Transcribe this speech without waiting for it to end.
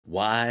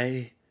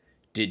why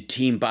did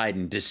Team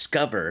Biden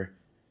discover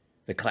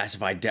the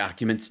classified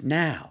documents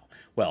now?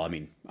 Well, I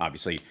mean,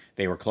 obviously,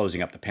 they were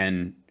closing up the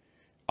Penn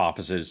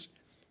offices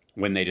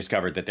when they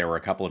discovered that there were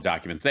a couple of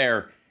documents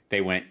there. They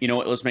went, you know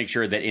what, let's make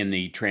sure that in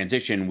the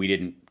transition, we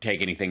didn't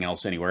take anything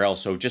else anywhere else.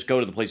 So just go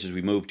to the places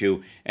we moved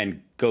to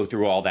and go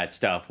through all that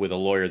stuff with a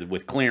lawyer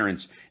with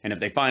clearance. And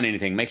if they find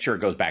anything, make sure it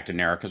goes back to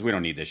NARA because we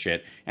don't need this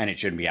shit. And it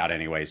shouldn't be out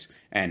anyways.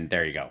 And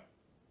there you go.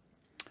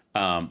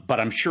 But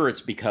I'm sure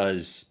it's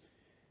because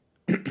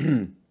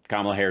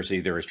Kamala Harris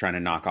either is trying to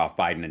knock off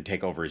Biden and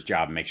take over his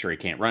job and make sure he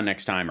can't run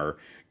next time, or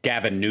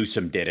Gavin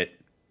Newsom did it.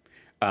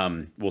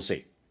 We'll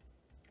see.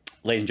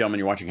 Ladies and gentlemen,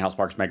 you're watching House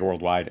Sparks Mega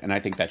Worldwide, and I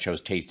think that shows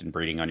taste and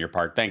breeding on your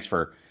part. Thanks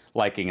for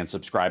liking and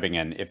subscribing.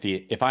 And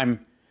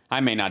I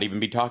may not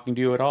even be talking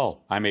to you at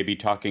all. I may be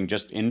talking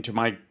just into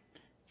my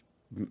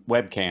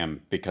webcam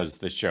because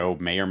the show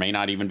may or may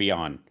not even be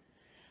on.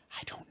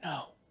 I don't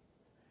know.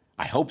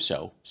 I hope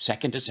so.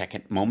 Second to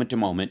second, moment to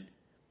moment.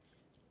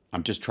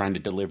 I'm just trying to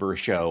deliver a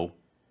show,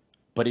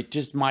 but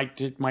it might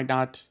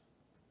not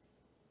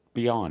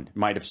be on. It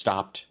might have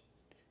stopped.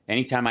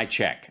 Anytime I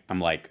check,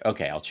 I'm like,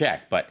 okay, I'll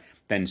check, but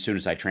then as soon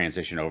as I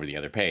transition over the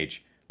other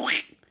page,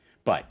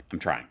 but I'm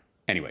trying.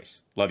 Anyways,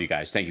 love you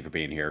guys. Thank you for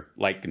being here.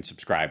 Like and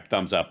subscribe.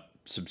 Thumbs up,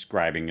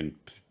 subscribing and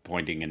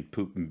pointing and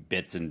pooping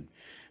bits and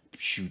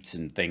shoots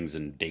and things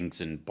and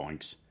dinks and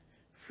boinks.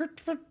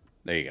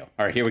 There you go.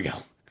 All right, here we go.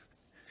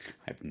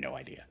 I have no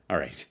idea. All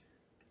right.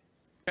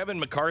 Kevin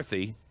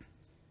McCarthy,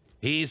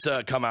 he's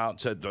come out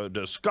and said the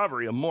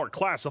discovery of more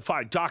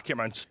classified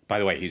documents. By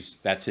the way,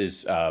 that's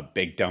his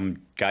big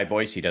dumb guy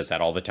voice. He does that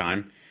all the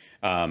time.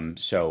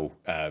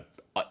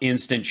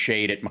 Instant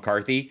shade at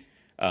McCarthy.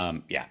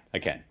 Yeah,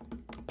 again,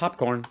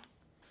 popcorn.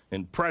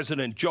 In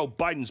President Joe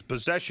Biden's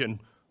possession,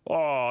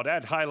 oh,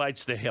 that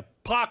highlights the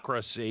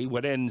hypocrisy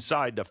within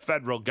inside the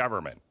federal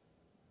government.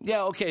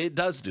 Yeah, okay, it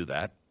does do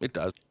that. It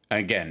does.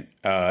 Again,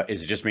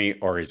 is it just me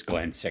or is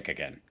Glenn sick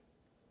again?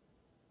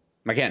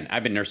 Again,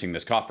 I've been nursing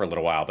this cough for a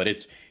little while, but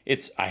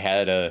I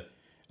had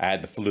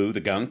the flu, the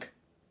gunk,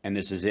 and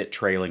this is it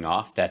trailing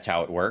off. That's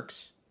how it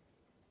works.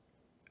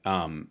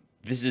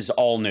 This is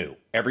all new.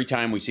 Every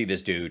time we see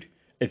this dude,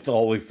 it's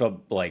always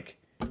like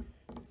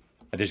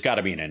there's got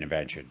to be an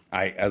intervention.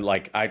 I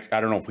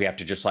don't know if we have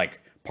to just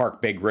like park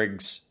big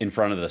rigs in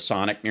front of the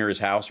Sonic near his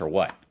house or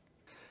what.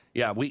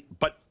 Yeah,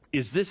 but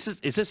is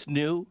this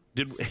new?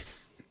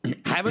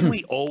 Haven't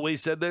we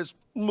always said this?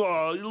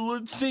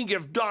 Well, think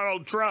if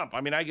Donald Trump.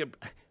 I mean, I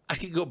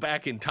could go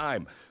back in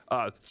time.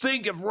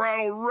 Think if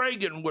Ronald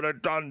Reagan would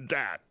have done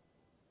that.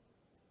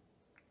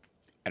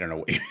 I don't know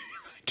what.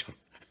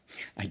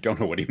 I don't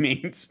know what he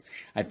means.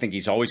 I think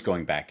he's always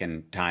going back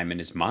in time in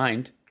his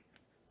mind.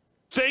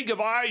 Think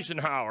of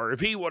Eisenhower if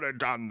he would have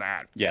done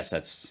that. Yes,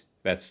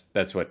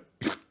 that's what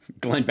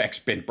Glenn Beck's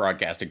been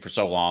broadcasting for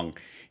so long.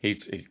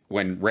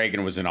 When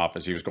Reagan was in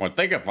office, he was going,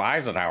 think if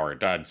Eisenhower had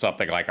done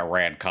something like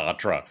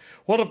Iran-Contra.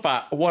 What if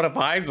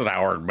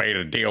Eisenhower had made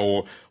a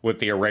deal with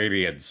the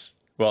Iranians?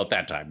 Well, at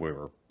that time, we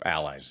were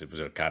allies. It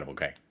was kind of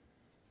okay.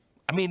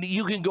 I mean,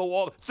 you can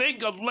go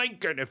think of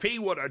Lincoln if he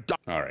would have done.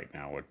 All right,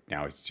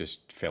 now it's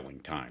just filling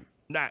time.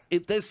 Nah,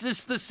 this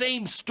is the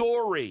same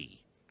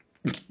story.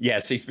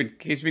 Yes, he's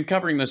been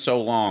covering this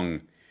so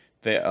long.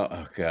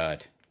 Oh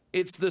God,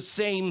 it's the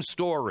same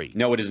story.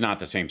 No, it is not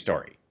the same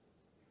story.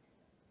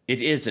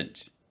 It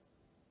isn't.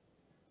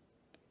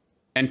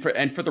 And for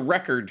the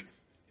record,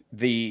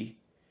 during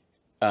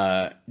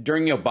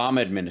the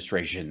Obama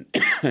administration,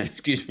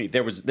 excuse me,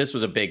 this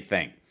was a big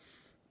thing.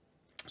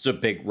 It's a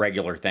big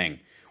regular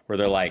thing. Where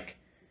they're like,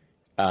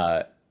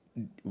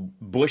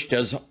 Bush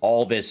does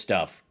all this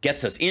stuff,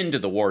 gets us into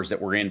the wars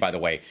that we're in, by the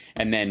way,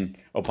 and then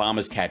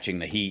Obama's catching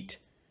the heat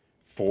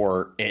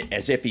for it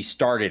as if he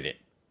started it.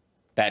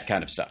 That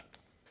kind of stuff.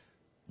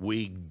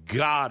 We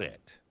got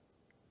it.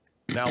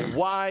 Now,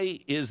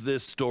 why is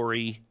this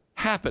story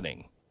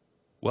happening?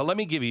 Well, let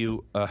me give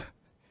you,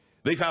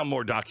 they found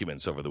more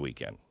documents over the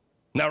weekend.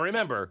 Now,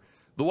 remember,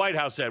 the White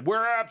House said,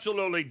 we're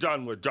absolutely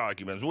done with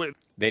documents.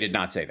 They did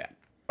not say that.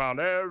 Found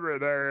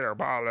everything.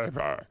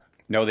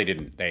 No, they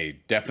didn't. They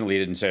definitely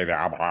didn't say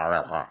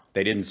that.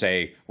 They didn't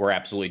say we're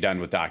absolutely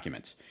done with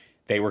documents.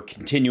 They were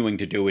continuing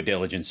to do a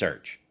diligent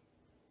search.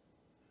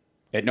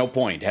 At no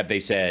point have they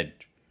said,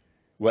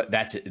 well,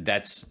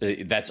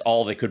 that's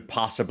all that could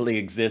possibly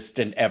exist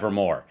and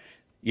evermore.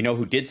 You know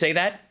who did say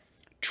that?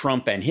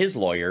 Trump and his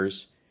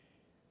lawyers,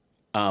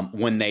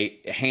 when they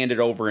handed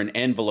over an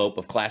envelope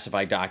of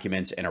classified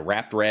documents and a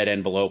wrapped red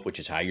envelope, which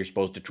is how you're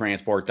supposed to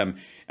transport them,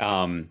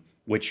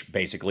 which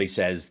basically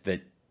says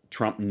that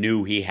Trump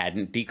knew he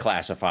hadn't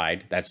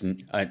declassified. That's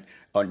a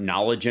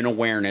knowledge and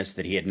awareness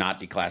that he had not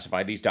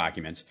declassified these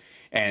documents.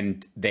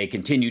 And they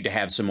continued to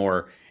have some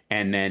more.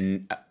 And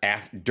then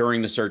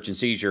during the search and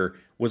seizure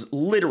was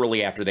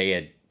literally after they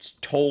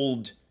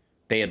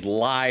had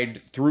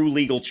lied through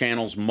legal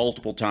channels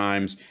multiple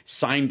times,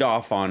 signed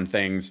off on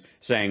things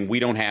saying we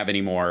don't have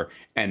any more.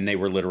 And they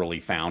were literally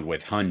found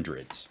with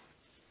hundreds.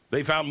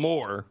 They found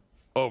more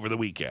over the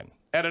weekend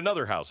at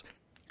another house.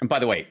 And by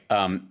the way,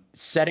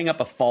 setting up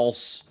a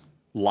false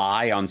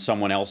lie on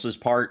someone else's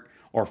part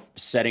or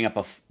setting up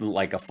a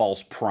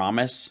false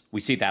promise. We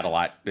see that a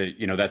lot.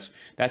 You know,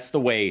 that's the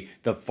way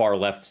the far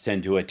left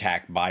tend to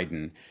attack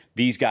Biden.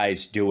 These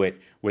guys do it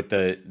with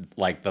the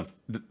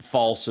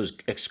false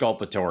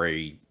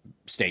exculpatory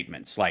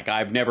statements. Like,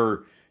 I've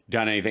never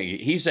done anything.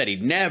 He said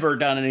he'd never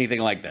done anything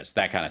like this,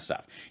 that kind of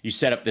stuff. You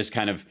set up this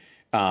kind of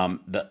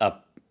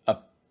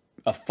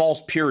a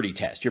false purity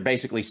test. You're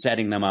basically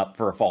setting them up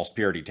for a false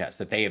purity test,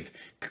 that they have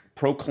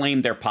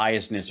proclaimed their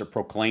piousness or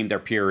proclaimed their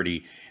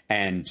purity,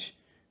 and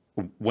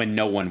when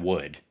no one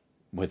would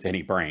with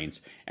any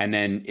brains. And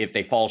then if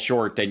they fall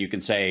short, then you can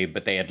say,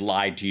 but they had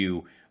lied to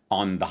you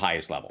on the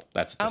highest level.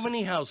 That's how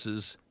many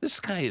houses?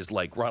 This guy is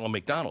like Ronald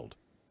McDonald.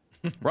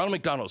 Ronald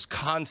McDonald's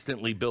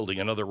constantly building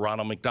another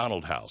Ronald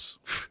McDonald house.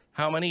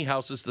 How many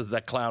houses does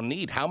that clown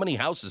need? How many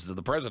houses does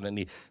the president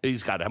need?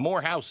 He's got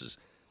more houses.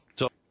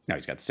 So no,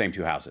 he's got the same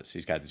two houses.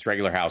 He's got this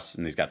regular house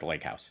and he's got the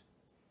lake house.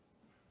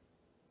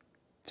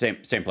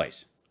 Same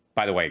place.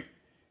 By the way,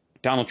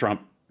 Donald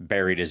Trump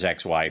buried his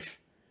ex-wife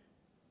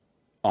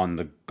on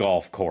the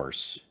golf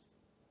course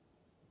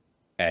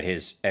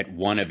at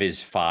one of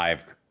his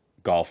 5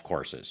 golf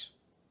courses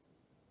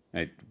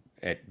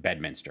at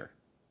Bedminster.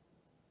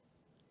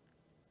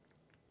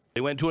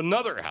 They went to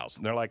another house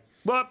and they're like,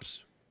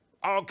 whoops.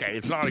 Okay,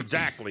 it's not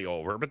exactly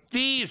over, but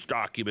these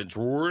documents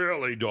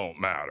really don't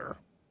matter.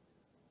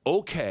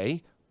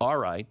 Okay, all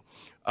right.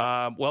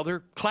 Well,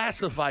 they're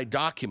classified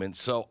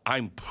documents, so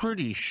I'm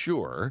pretty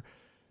sure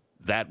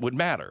that would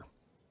matter.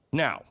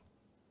 Now,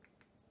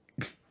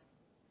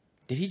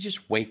 did he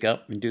just wake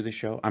up and do the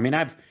show? I mean,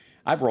 I've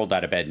rolled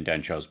out of bed and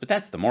done shows, but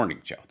that's the morning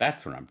show.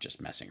 That's when I'm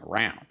just messing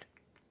around.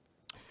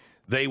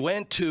 They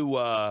went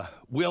to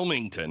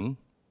Wilmington,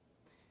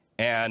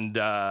 and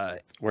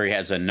where he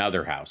has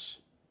another house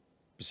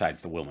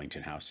besides the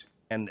Wilmington house.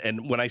 And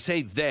when I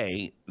say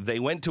they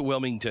went to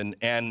Wilmington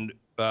and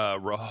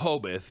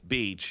Rehoboth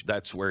Beach.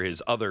 That's where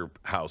his other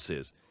house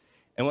is.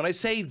 And when I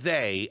say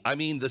they, I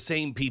mean the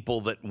same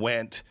people that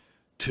went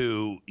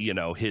to, you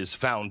know, his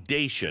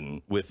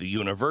foundation with the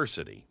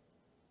university.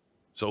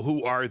 So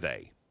who are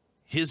they?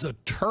 His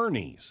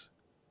attorneys.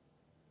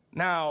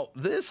 Now,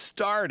 this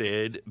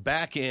started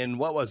back in,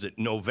 what was it,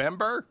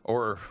 November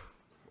or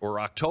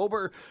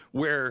October,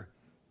 where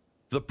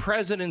the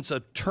president's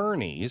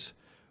attorneys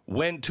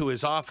went to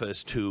his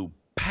office to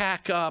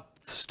pack up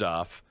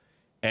stuff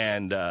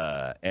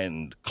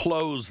and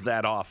close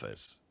that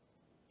office.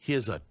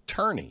 His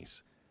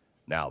attorneys.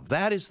 Now,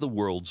 that is the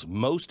world's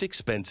most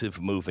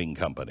expensive moving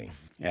company.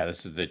 Yeah,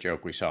 this is the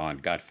joke we saw on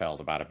Gutfeld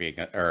about it being,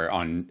 or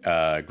on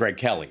Greg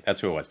Kelly.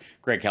 That's who it was.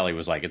 Greg Kelly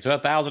was like, it's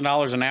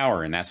 $1,000 an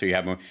hour, and that's who you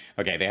have.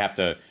 Okay, they have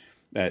to,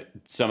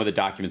 some of the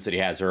documents that he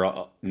has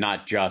are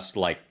not just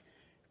like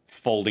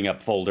folding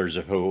up folders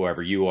of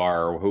whoever you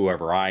are or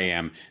whoever I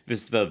am.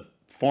 This is the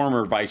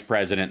former vice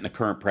president and the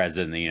current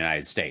president of the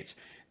United States.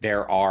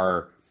 There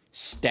are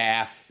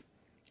staff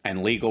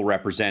and legal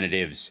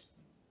representatives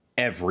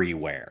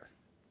everywhere.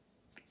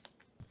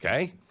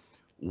 Okay.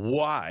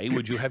 Why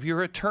would you have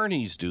your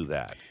attorneys do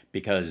that?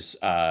 Because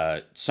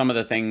some of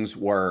the things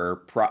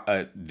were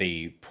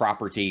the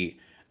property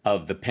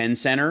of the Penn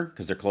Center,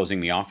 because they're closing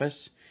the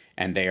office,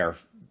 and they are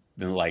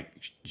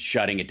like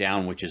shutting it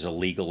down, which is a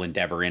legal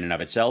endeavor in and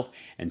of itself.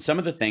 And some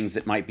of the things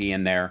that might be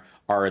in there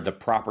are the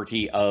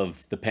property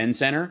of the Penn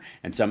Center,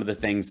 and some of the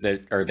things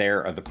that are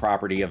there are the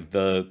property of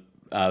the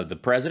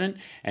president.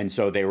 And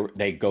so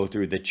they go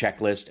through the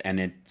checklist,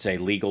 and it's a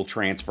legal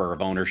transfer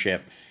of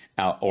ownership.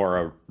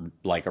 Or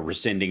a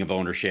rescinding of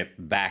ownership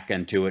back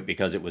into it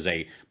because it was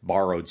a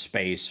borrowed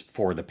space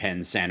for the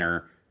Penn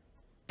Center.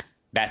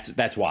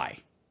 That's why.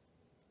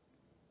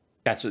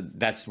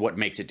 That's what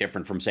makes it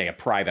different from, say, a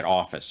private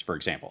office, for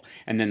example.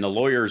 And then the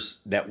lawyers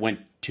that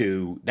went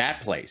to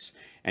that place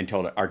and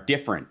told it are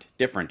different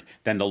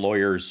than the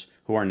lawyers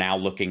who are now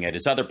looking at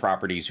his other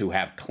properties, who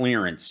have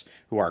clearance,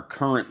 who are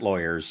current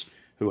lawyers,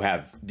 who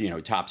have, you know,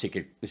 top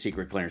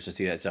secret clearance to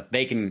see that stuff.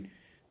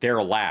 They're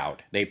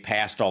allowed. They've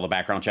passed all the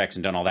background checks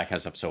and done all that kind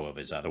of stuff. So have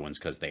his other ones,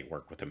 because they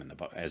work with him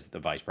as the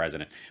vice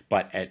president.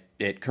 But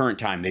at current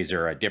time, these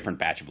are a different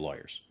batch of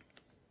lawyers.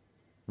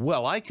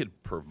 Well, I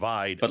could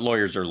provide. But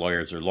lawyers are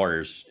lawyers are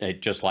lawyers.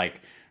 Just like,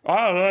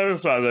 oh,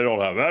 they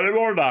don't have any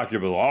more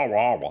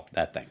documents.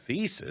 That thing.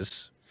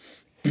 Thesis.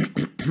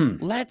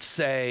 Let's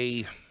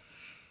say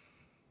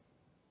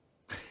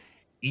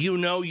you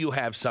know you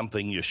have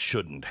something you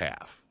shouldn't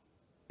have.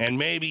 And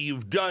maybe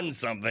you've done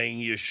something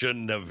you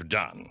shouldn't have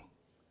done.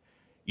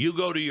 You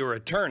go to your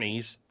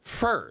attorneys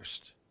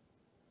first,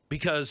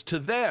 because to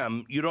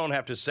them, you don't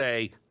have to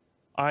say,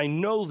 I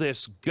know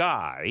this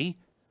guy.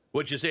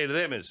 What you say to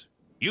them is,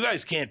 you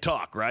guys can't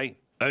talk, right?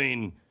 I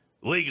mean,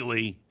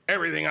 legally,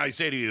 everything I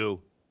say to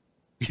you,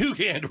 you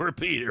can't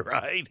repeat it,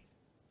 right?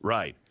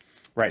 Right.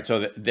 Right. So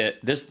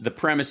the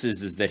premise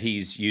is that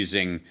he's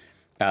using,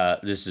 that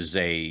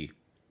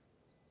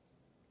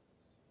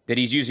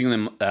he's using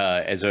them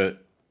as a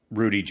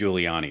Rudy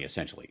Giuliani,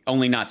 essentially,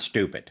 only not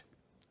stupid.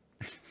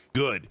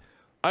 Good.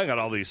 I got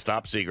all these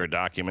top secret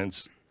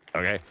documents,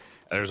 okay?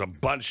 There's a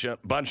bunch of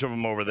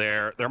them over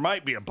there. There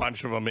might be a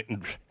bunch of them.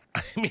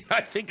 I mean,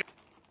 I think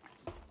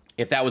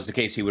if that was the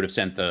case, he would have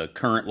sent the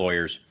current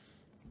lawyers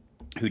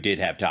who did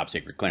have top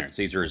secret clearance.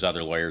 These are his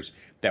other lawyers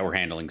that were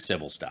handling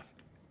civil stuff.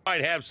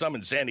 Might have some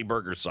in Sandy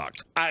Berger's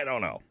socks. I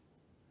don't know.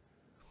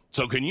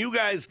 So can you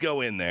guys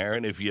go in there,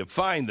 and if you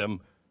find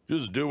them,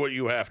 just do what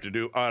you have to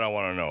do. I don't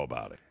want to know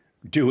about it.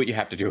 Do what you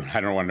have to do. I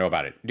don't want to know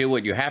about it. Do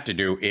what you have to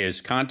do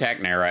is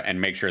contact NARA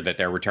and make sure that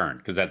they're returned,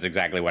 because that's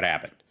exactly what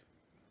happened.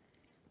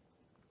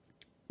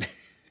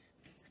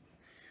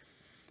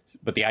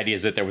 But the idea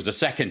is that there was a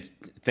second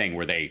thing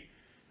where they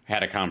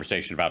had a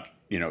conversation about,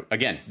 you know,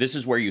 again, this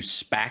is where you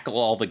spackle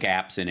all the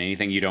gaps in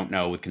anything you don't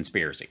know with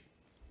conspiracy.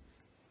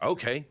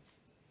 Okay.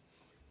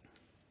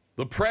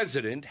 The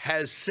president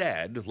has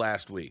said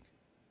last week,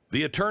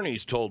 the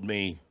attorneys told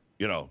me,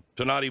 you know,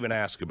 to not even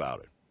ask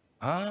about it.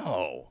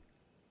 Oh.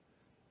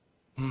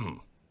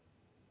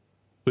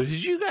 But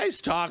did you guys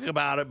talk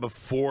about it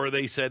before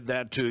they said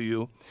that to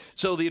you?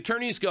 So the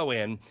attorneys go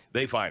in,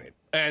 they find it,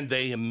 and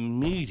they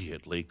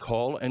immediately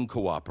call and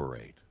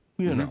cooperate.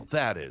 You know,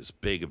 that is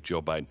big of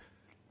Joe Biden.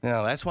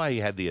 Now, that's why he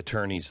had the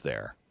attorneys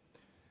there.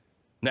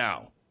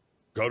 Now,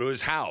 go to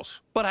his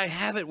house. But I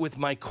have it with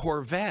my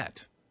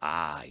Corvette.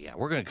 Ah, yeah,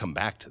 we're going to come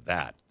back to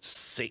that.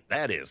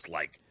 That is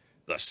like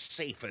the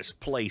safest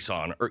place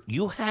on earth.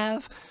 You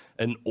have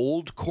an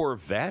old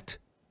Corvette?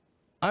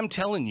 I'm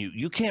telling you,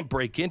 you can't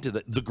break into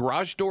the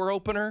garage door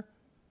opener.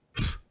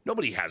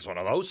 Nobody has one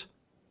of those.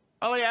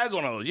 Nobody has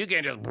one of those. You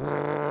can't just.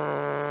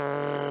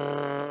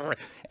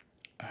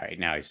 All right,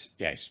 now he's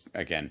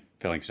again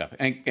filling stuff.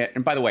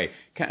 And by the way,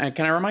 can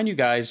I remind you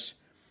guys?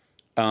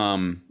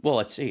 Well,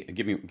 let's see.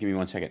 Give me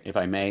 1 second, if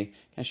I may. Can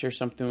I share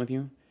something with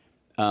you?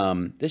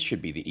 This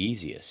should be the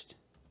easiest.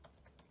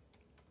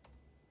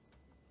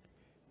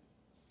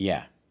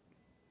 Yeah.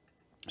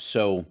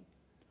 So,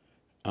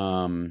 let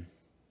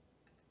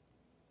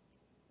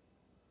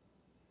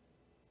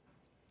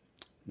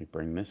me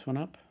bring this one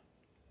up.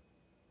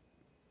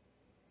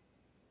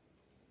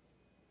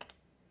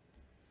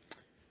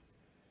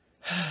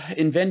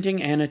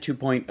 Inventing Anna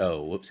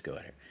 2.0. Whoops, go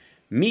ahead.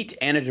 Meet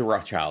Anna de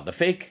Rothschild, the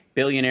fake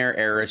billionaire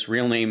heiress,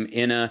 real name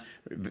Inna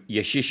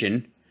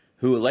Yashishin,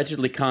 who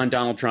allegedly conned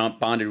Donald Trump,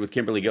 bonded with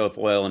Kimberly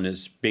Guilfoyle, and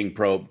is being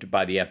probed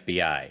by the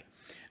FBI.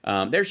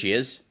 There she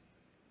is,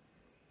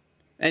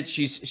 and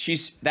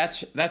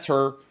that's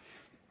her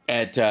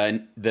at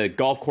the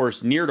golf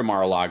course near to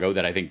Mar-a-Lago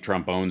that I think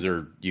Trump owns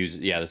or uses.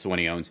 Yeah, that's the one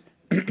he owns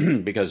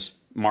because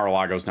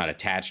Mar-a-Lago's not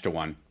attached to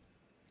one.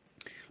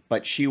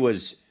 But she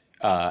was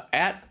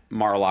at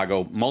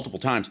Mar-a-Lago multiple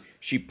times.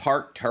 She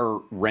parked her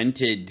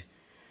rented,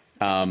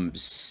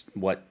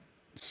 $70,000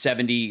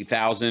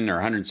 or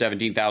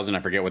 $117,000, I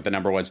forget what the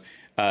number was,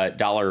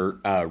 dollar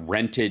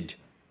rented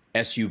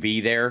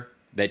SUV there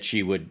that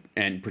she would,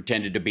 and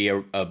pretended to be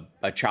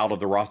a child of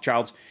the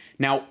Rothschilds.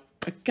 Now,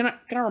 can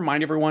I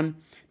remind everyone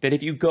that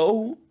if you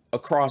go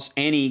across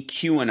any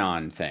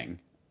QAnon thing,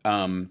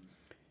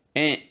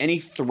 any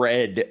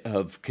thread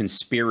of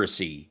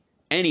conspiracy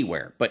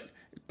anywhere, but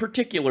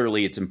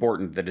particularly it's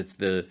important that it's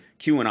the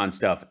QAnon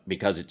stuff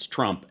because it's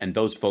Trump and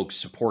those folks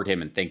support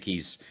him and think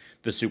he's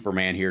the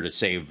Superman here to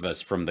save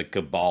us from the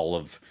cabal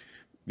of,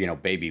 you know,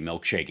 baby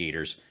milkshake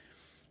eaters,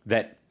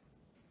 that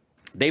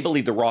they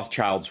believe the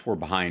Rothschilds were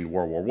behind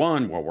World War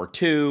I, World War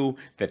II,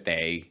 that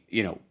they,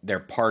 you know, they're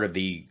part of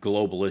the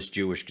globalist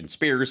Jewish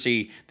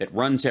conspiracy that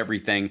runs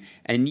everything.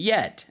 And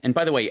yet, and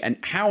by the way, and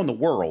how in the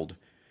world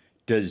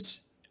does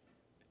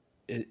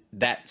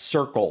that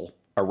circle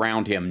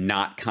around him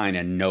not kind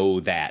of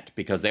know that?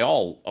 Because they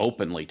all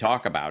openly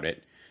talk about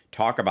it,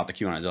 talk about the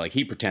QAnon. Like,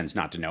 he pretends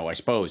not to know, I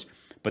suppose.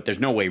 But there's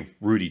no way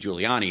Rudy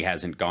Giuliani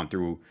hasn't gone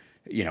through,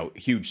 you know,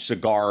 huge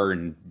cigar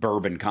and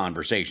bourbon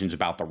conversations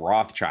about the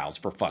Rothschilds,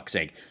 for fuck's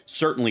sake.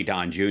 Certainly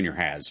Don Jr.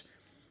 has.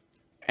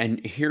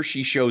 And here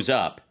she shows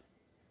up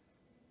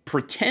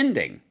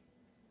pretending,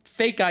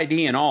 fake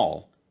ID and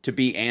all, to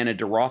be Anna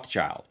de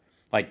Rothschild.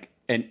 Like,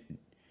 and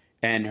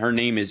her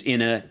name is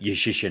Inna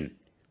Yashishin,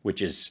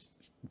 which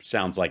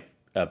sounds like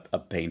a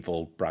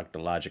painful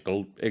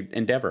proctological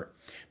endeavor.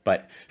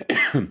 But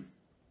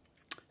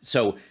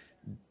so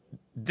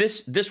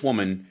this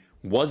woman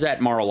was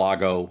at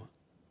Mar-a-Lago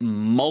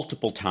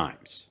multiple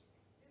times.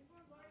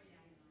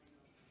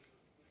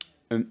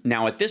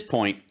 Now, at this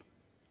point,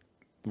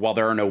 while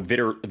there are no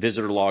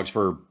visitor logs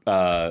for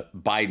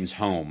Biden's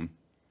home,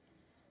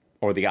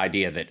 or the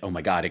idea that, oh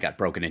my God, it got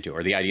broken into,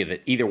 or the idea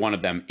that either one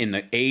of them, in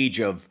the age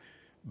of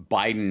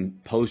Biden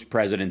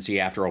post-presidency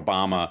after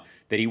Obama,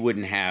 that he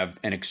wouldn't have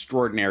an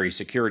extraordinary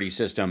security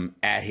system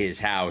at his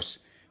house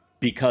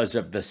because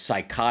of the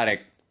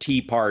psychotic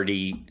Tea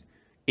Party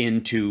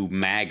into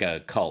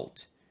MAGA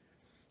cult,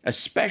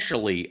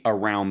 especially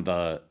around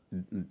the,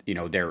 you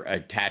know, their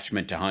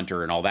attachment to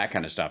Hunter and all that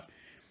kind of stuff,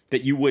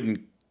 that you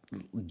wouldn't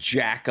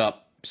jack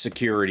up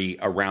security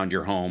around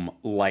your home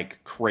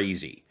like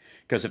crazy.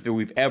 Because if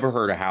we've ever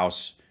heard a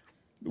house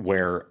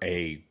where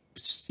a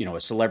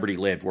celebrity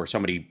lived, where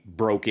somebody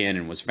broke in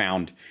and was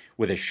found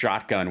with a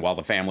shotgun while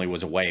the family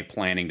was away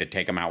planning to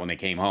take them out when they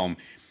came home,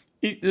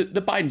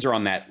 the Bidens are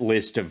on that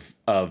list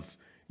of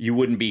you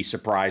wouldn't be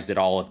surprised at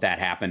all if that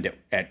happened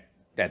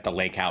at the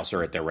lake house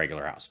or at their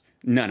regular house.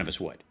 None of us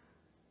would.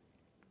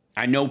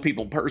 I know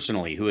people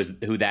personally who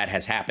that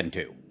has happened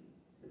to.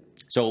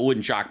 So it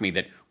wouldn't shock me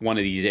that one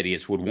of these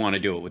idiots would want to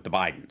do it with the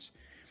Bidens.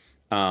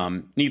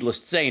 Needless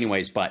to say,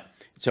 anyways, but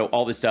so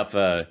all this stuff,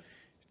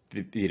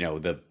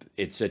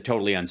 it's a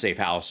totally unsafe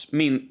house.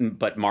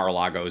 But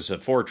Mar-a-Lago's a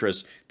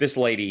fortress. This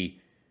lady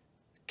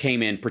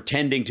came in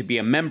pretending to be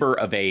a member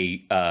of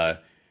a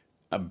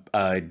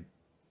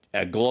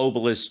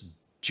globalist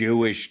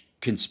Jewish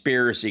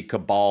conspiracy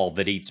cabal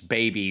that eats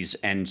babies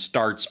and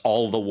starts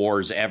all the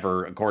wars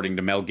ever, according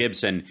to Mel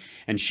Gibson.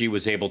 And she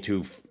was able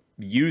to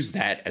use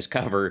that as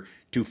cover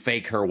to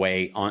fake her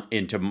way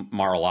into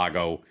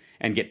Mar-a-Lago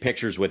and get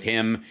pictures with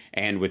him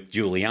and with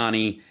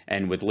Giuliani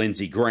and with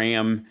Lindsey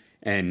Graham.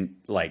 And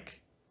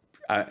like,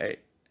 I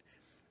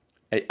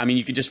mean,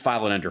 you could just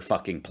file it under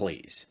fucking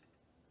please.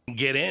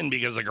 Get in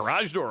because the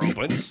garage door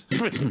opens.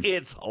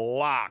 It's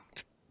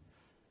locked.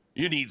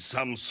 You need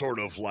some sort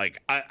of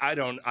like,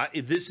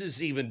 this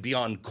is even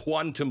beyond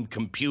quantum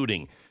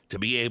computing to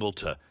be able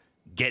to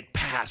get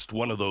past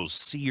one of those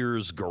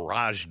Sears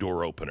garage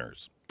door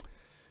openers.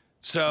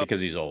 So because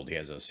he's old, he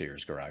has a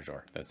Sears garage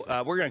door.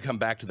 We're going to come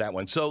back to that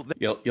one. So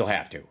you'll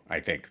have to, I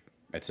think,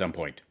 at some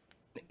point.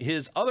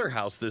 His other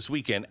house this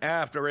weekend,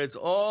 after it's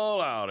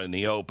all out in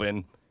the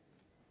open,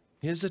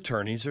 his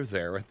attorneys are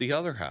there at the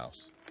other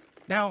house.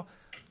 Now,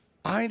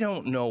 I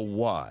don't know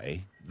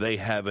why they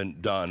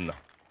haven't done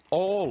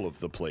all of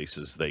the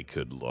places they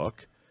could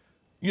look,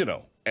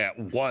 at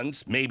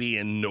once, maybe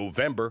in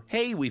November.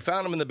 Hey, we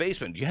found them in the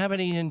basement. Do you have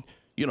any in,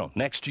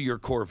 next to your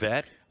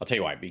Corvette? I'll tell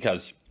you why,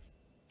 because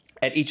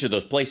at each of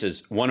those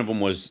places, one of them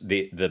was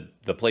the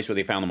place where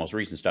they found the most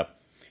recent stuff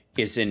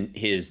is in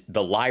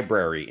the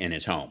library in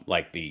his home,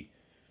 like the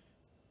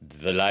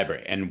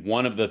library. And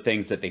one of the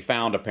things that they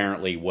found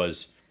apparently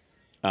was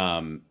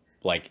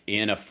like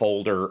in a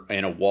folder,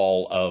 in a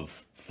wall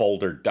of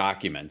foldered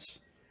documents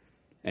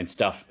and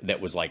stuff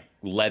that was like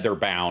leather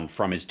bound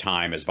from his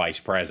time as vice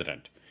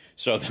president.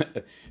 So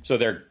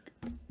they're,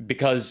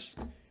 because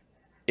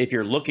if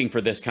you're looking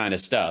for this kind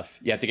of stuff,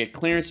 you have to get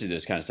clearance to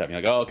this kind of stuff.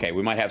 You're like, oh, okay,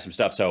 we might have some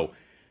stuff. So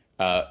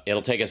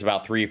it'll take us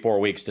about 3 or 4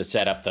 weeks to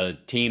set up the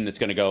team that's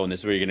going to go, and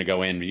this is where you're going to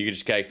go in. You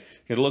just got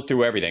to look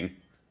through everything,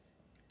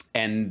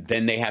 and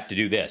then they have to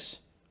do this.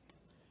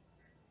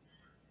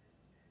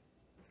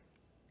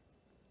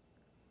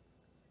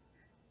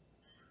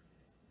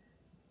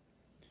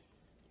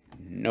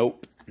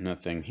 Nope,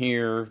 nothing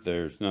here.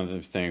 There's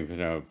another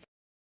thing.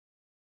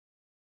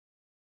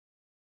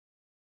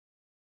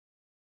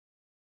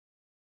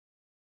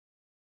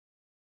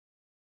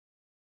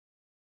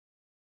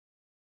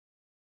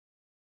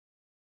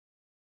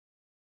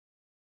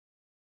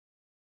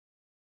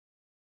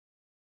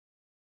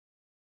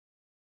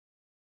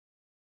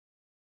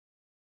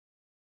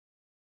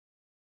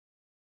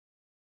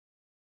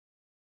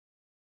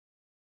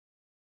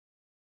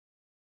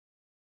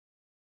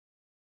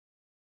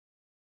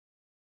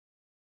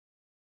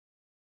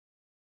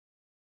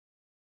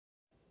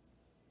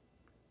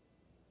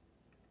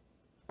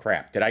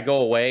 Crap. Did I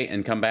go away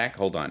and come back?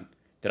 Hold on.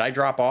 Did I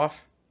drop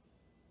off?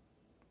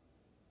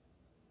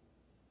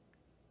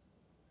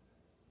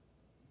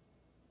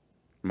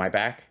 Am I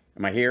back?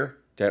 Am I here?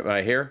 Am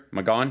I here? Am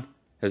I gone?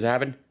 Has it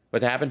happened?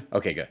 What happened?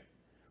 Okay, good.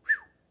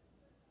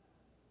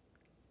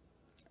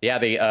 Yeah,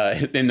 they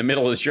in the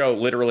middle of the show,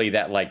 literally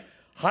that like,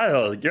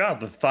 hi, yeah,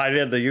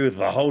 decided to use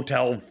the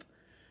hotel's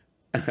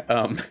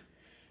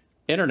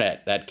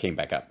internet. That came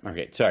back up.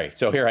 Okay, sorry.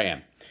 So here I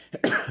am.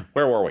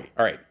 Where were we?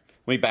 All right,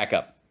 let me back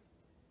up.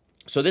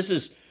 So this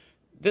is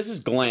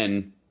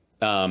Glenn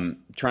trying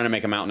to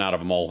make a mountain out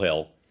of a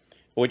molehill,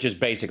 which is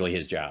basically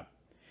his job,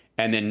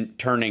 and then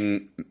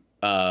turning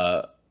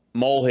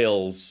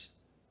molehills,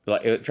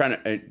 like trying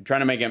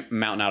to make a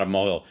mountain out of a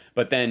molehill.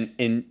 But then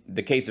in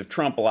the case of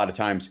Trump, a lot of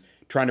times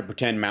trying to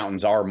pretend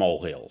mountains are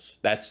molehills.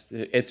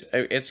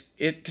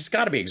 It's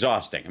got to be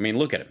exhausting. I mean,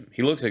 look at him;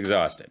 he looks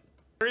exhausted.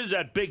 There is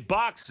that big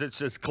box that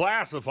says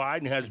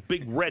classified and has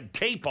big red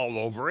tape all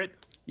over it.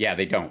 Yeah,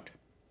 they don't.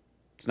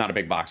 It's not a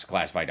big box of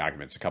classified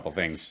documents, a couple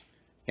things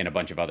in a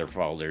bunch of other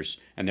folders.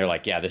 And they're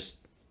like, yeah, this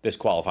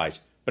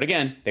qualifies. But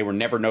again, they were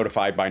never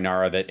notified by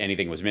NARA that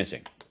anything was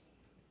missing.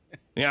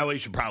 Yeah, we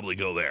should probably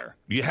go there.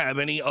 Do you have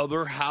any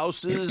other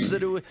houses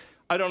that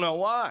I don't know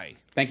why.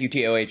 Thank you,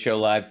 TOH Show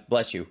Live.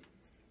 Bless you.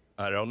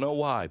 I don't know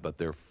why, but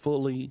they're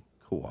fully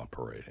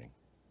cooperating.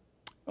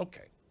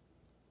 Okay.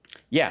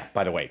 Yeah,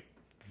 by the way,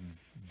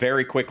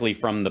 very quickly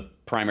from the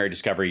primary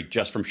discovery,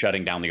 just from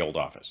shutting down the old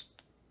office.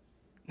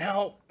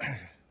 Now...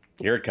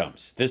 Here it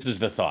comes. This is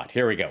the thought.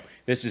 Here we go.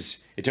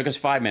 It took us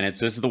 5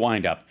 minutes. This is the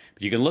wind up.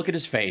 But you can look at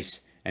his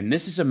face, and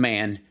this is a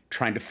man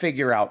trying to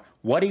figure out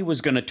what he was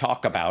going to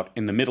talk about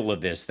in the middle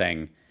of this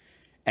thing.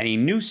 And he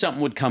knew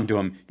something would come to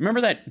him. Remember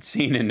that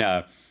scene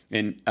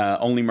in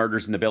Only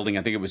Murders in the Building?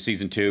 I think it was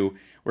season 2,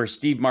 where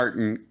Steve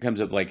Martin comes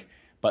up like,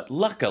 but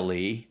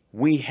luckily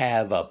we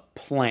have a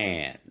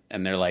plan.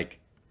 And they're like,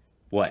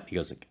 what? He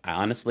goes, like,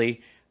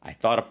 honestly, I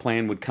thought a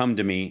plan would come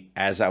to me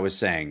as I was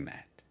saying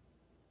that.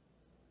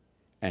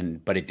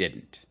 But it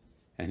didn't.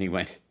 And he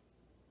went,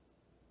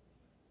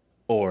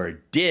 or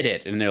did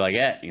it? And they're like,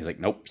 yeah. He's like,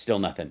 nope, still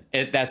nothing.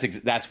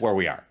 That's where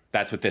we are.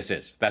 That's what this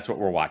is. That's what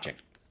we're watching.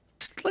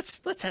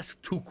 Let's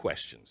ask 2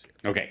 questions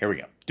here. Okay, here we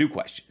go. 2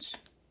 questions.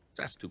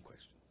 Let's ask 2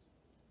 questions.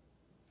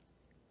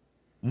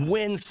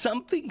 When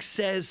something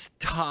says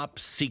top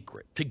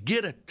secret, to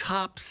get a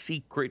top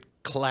secret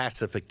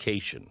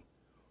classification,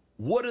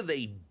 what do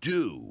they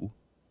do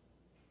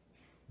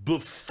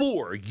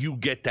before you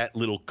get that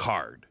little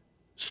card?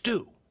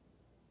 Stu.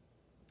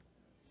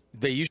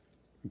 They usually...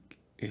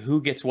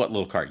 Who gets what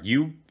little card?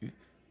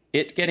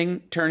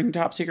 Turning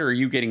top secret, or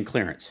you getting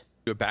clearance?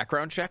 Do a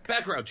background check?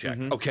 Background check.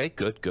 Mm-hmm. Okay,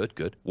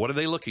 good. What are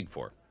they looking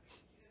for?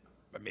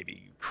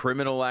 Maybe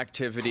criminal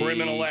activity.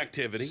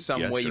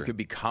 Some way you could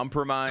be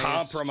compromised.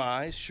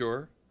 Compromise,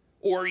 sure.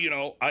 Or,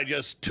 I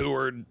just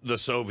toured the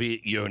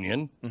Soviet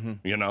Union,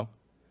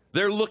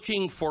 They're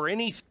looking for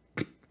anything.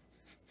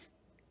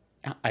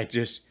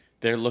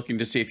 They're looking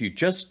to see if you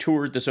just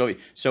toured the Soviet.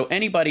 So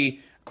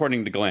anybody,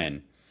 according to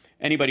Glenn,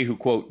 anybody who,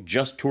 quote,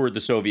 just toured the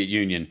Soviet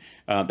Union,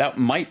 that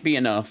might be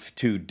enough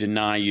to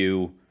deny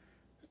you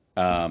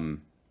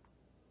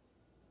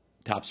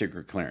top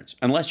secret clearance.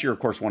 Unless you're, of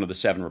course, one of the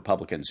 7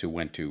 Republicans who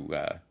went to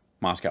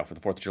Moscow for the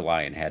 4th of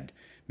July and had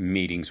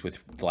meetings with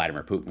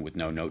Vladimir Putin with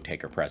no note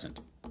taker present.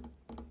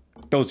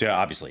 Those are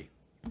obviously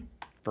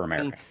for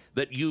America.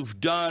 That you've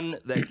done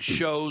that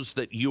shows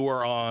that you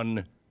are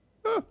on,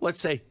 let's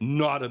say,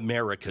 not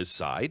America's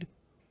side.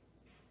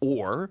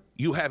 Or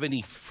you have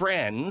any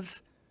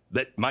friends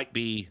that might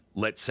be,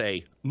 let's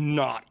say,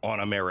 not on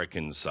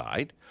American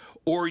side.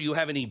 Or you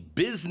have any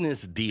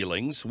business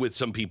dealings with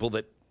some people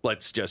that,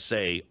 let's just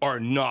say, are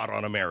not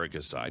on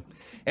America's side.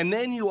 And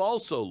then you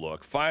also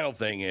look, final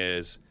thing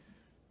is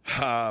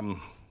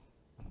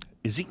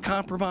he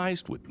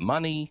compromised with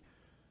money?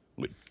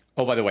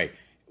 Oh, by the way,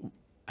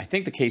 I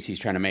think the case he's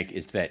trying to make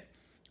is that,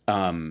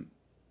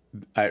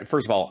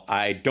 first of all,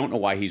 I don't know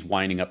why he's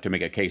winding up to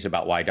make a case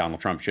about why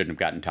Donald Trump shouldn't have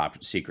gotten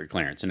top secret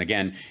clearance. And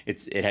again,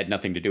 it had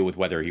nothing to do with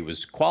whether he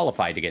was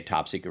qualified to get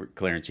top secret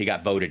clearance. He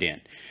got voted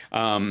in.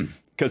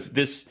 Because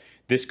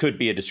this could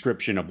be a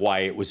description of why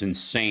it was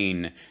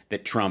insane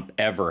that Trump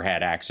ever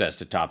had access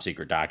to top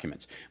secret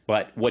documents.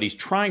 But what he's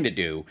trying to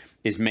do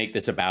is make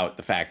this about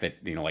the fact that,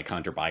 like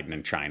Hunter Biden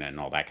and China and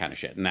all that kind of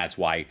shit. And that's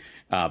why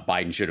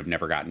Biden should have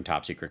never gotten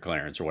top secret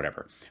clearance or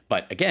whatever.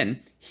 But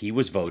again, he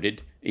was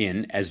voted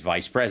in as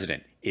vice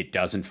president. It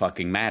doesn't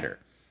fucking matter.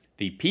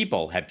 The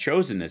people have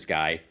chosen this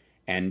guy,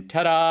 and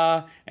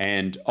ta-da,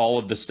 and all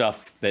of the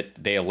stuff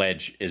that they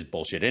allege is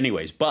bullshit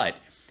anyways. But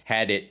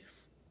had it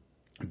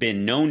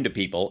been known to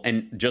people,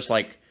 and just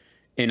like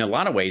in a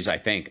lot of ways, I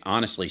think,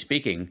 honestly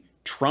speaking,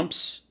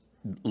 Trump's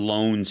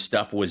loan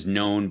stuff was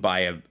known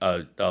by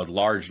a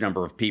large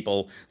number of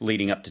people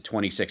leading up to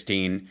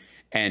 2016,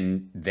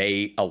 and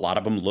a lot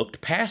of them looked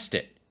past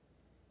it.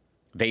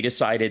 They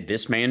decided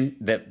this man,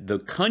 that the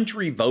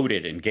country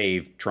voted and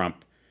gave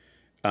Trump,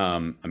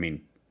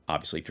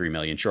 obviously 3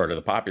 million short of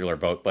the popular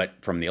vote, but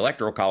from the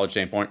Electoral College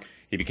standpoint,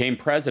 he became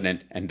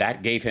president, and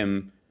that gave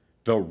him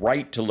the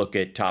right to look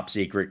at top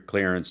secret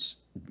clearance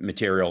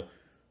material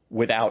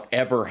without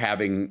ever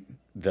having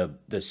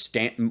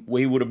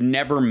we would have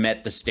never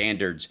met the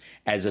standards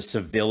as a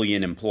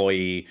civilian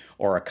employee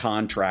or a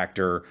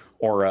contractor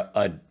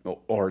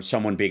or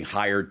someone being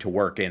hired to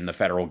work in the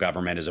federal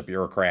government as a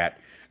bureaucrat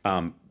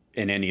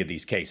in any of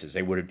these cases.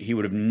 He would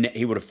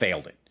have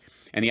failed it.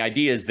 And the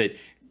idea is that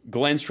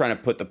Glenn's trying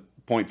to put the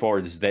point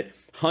forward is that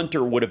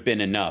Hunter would have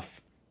been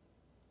enough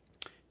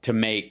to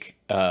make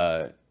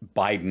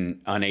Biden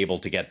unable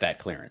to get that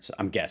clearance,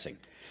 I'm guessing.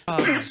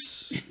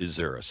 Is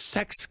there a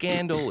sex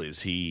scandal?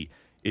 Is he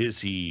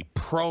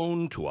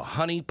prone to a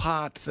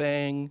honeypot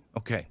thing?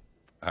 Okay.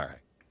 All right.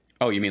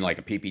 Oh, you mean like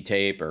a PP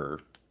tape or?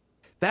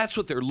 That's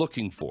what they're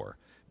looking for,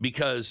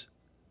 because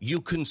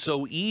you can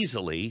so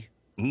easily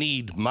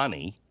need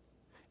money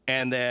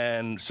and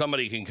then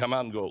somebody can come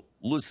out and go,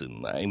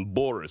 listen, I'm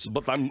Boris,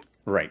 but I'm...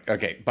 Right.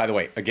 Okay. By the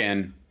way,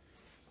 again,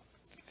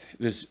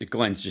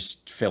 Glenn's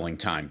just filling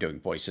time doing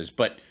voices,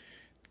 but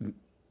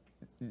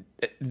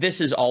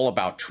this is all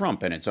about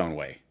Trump in its own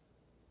way.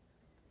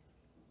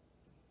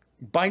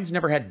 Biden's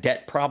never had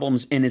debt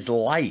problems in his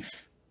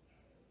life.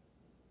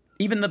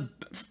 Even the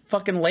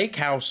fucking lake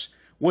house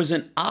was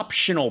an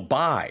optional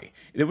buy.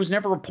 There was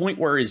never a point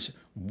where his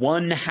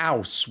one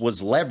house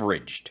was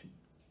leveraged.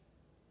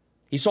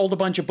 He sold a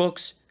bunch of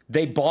books.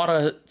 They bought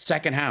a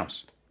second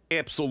house.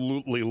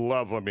 Absolutely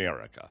love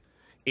America.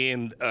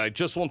 And I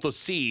just want to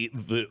see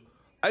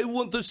I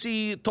want to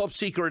see top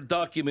secret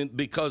document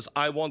because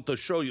I want to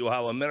show you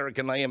how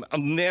American I am. I'll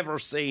never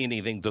say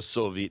anything to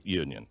Soviet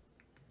Union.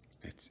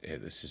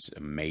 This is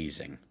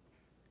amazing.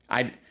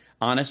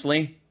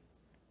 Honestly,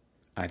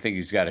 I think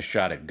he's got a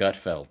shot at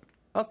Gutfeld.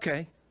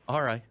 Okay.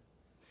 All right.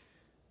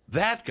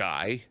 That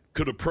guy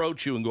could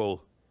approach you and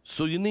go,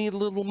 so you need a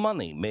little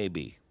money,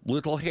 maybe.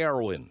 Little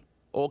heroin.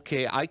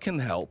 Okay, I can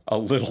help. A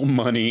little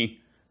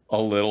money, a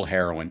little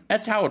heroin.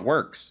 That's how it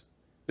works.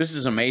 This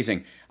is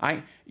amazing.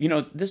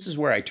 This is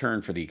where I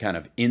turn for the kind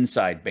of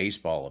inside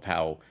baseball of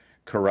how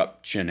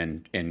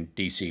corruption in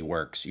DC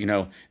works.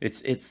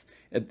 It's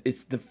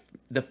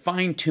the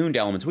fine-tuned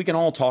elements. We can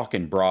all talk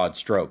in broad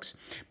strokes,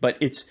 but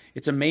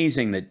it's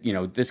amazing that,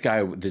 this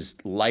guy with his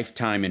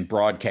lifetime in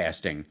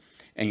broadcasting,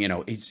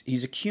 and,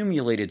 he's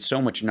accumulated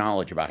so much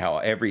knowledge about how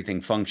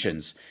everything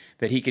functions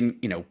that he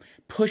can,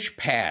 push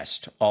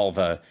past all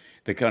the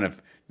kind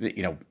of,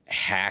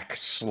 hack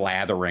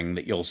slathering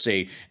that you'll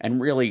see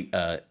and really,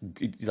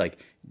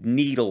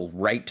 needle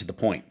right to the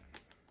point.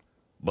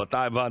 But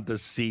I want to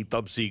see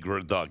top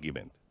secret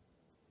document.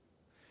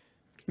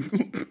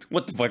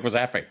 What the fuck was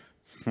that for?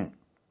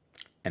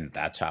 And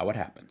that's how it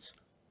happens.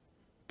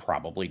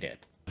 Probably did.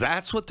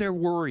 That's what they're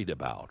worried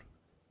about.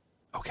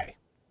 Okay.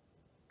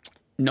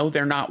 No,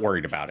 they're not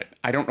worried about it.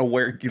 I don't know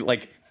where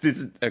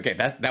okay,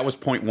 that was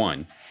point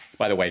one,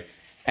 by the way.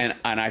 And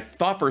I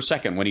thought for a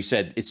second when he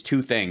said it's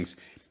two things,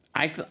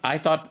 I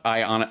thought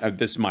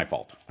this is my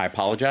fault. I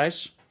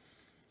apologize.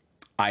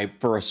 I,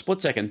 for a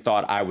split second,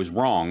 thought I was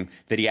wrong,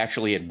 that he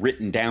actually had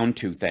written down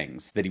two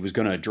things that he was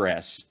going to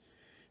address,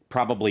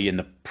 probably in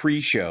the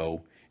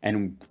pre-show,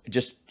 and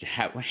just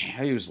how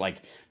he was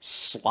like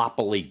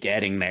sloppily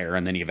getting there,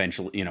 and then he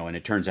eventually, and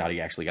it turns out he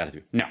actually got it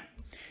through. No,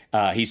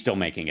 he's still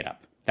making it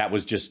up. That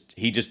was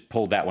he just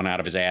pulled that one out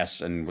of his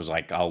ass and was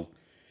like,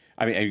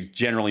 he's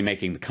generally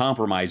making the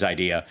compromise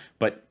idea,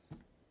 but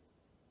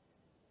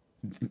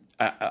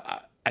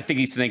I think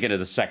he's thinking of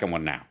the second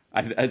one now.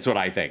 That's what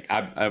I think.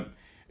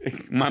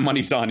 My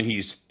money's on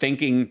he's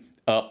thinking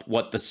up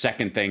what the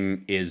second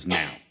thing is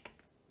now.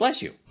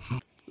 Bless you.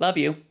 Love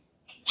you.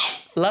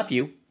 Love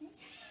you.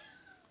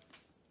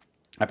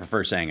 I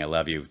prefer saying I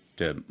love you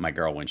to my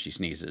girl when she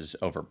sneezes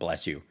over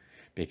bless you,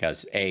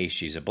 because A,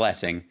 she's a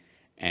blessing,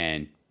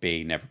 and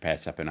B, never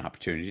pass up an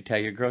opportunity to tell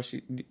your girl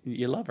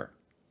you love her.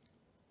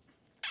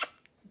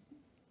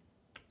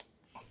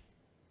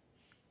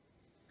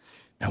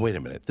 Now, wait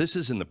a minute. This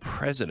is in the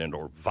president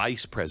or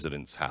vice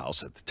president's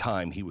house. At the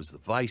time, he was the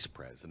vice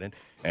president,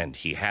 and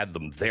he had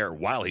them there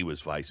while he was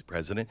vice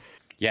president.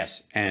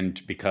 Yes,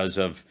 and because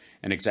of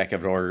an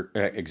executive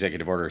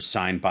order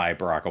signed by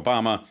Barack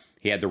Obama,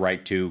 he had the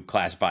right to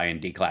classify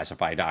and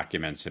declassify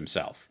documents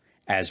himself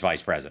as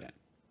vice president.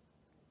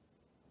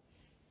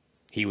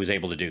 He was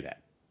able to do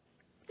that.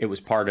 It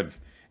was part of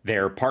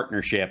their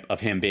partnership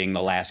of him being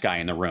the last guy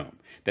in the room,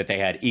 that they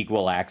had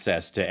equal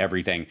access to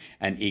everything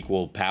and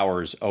equal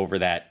powers over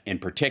that in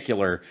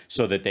particular,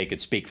 so that they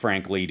could speak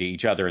frankly to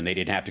each other and they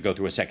didn't have to go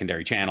through a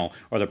secondary channel,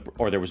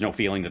 or there was no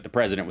feeling that the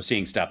president was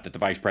seeing stuff that the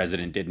vice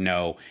president didn't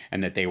know,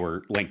 and that they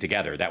were linked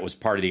together. That was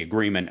part of the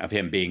agreement of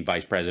him being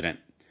vice president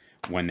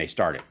when they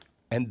started.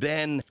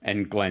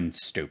 And Glenn's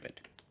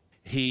stupid.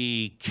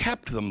 He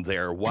kept them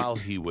there while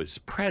he was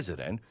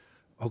president.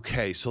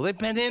 Okay, so they've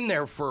been in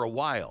there for a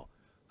while.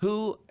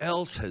 Who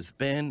else has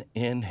been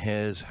in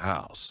his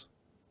house?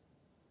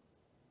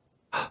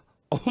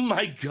 Oh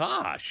my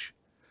gosh.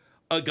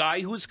 A guy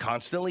who is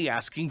constantly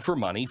asking for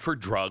money for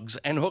drugs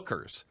and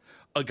hookers.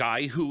 A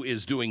guy who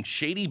is doing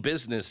shady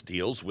business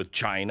deals with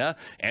China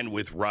and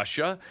with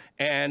Russia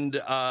and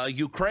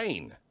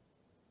Ukraine.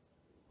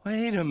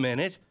 Wait a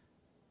minute.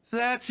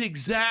 That's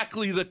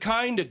exactly the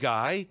kind of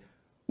guy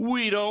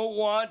we don't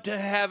want to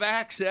have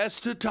access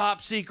to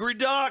top secret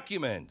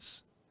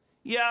documents.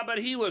 Yeah, but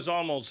he was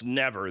almost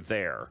never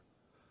there.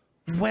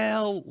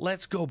 Well,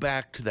 let's go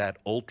back to that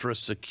ultra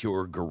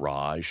secure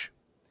garage.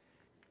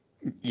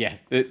 Yeah,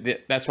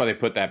 that's why they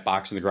put that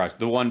box in the garage.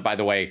 The one, by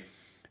the way,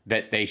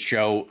 that they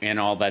show in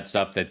all that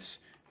stuff that's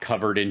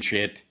covered in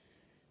shit.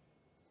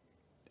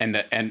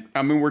 And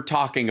I mean, we're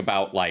talking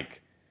about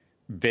like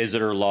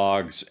visitor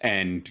logs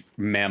and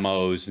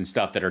memos and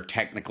stuff that are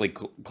technically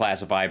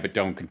classified but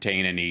don't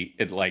contain any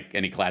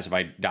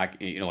classified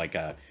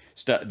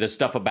the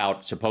stuff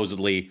about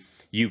supposedly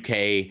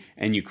UK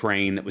and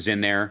Ukraine that was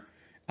in there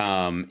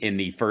in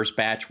the first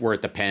batch were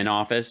at the Penn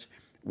office,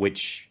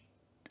 which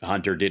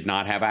Hunter did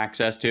not have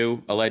access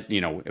to.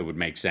 It would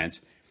make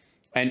sense.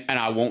 And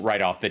I won't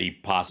write off that he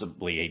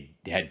possibly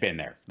had been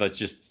there. Let's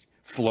just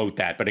float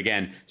that. But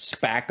again,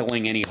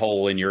 spackling any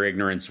hole in your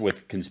ignorance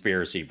with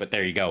conspiracy. But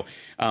there you go.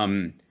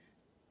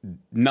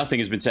 Nothing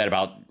has been said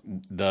about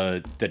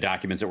the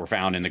documents that were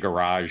found in the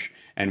garage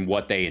and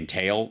what they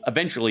entail.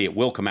 Eventually, it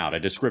will come out. A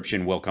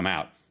description will come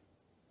out.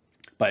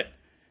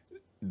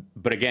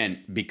 But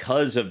again,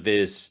 because of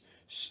this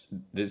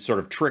sort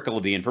of trickle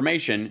of the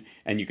information,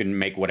 and you can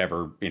make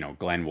whatever,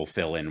 Glenn will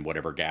fill in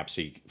whatever gaps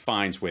he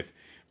finds with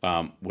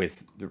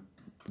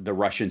the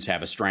Russians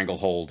have a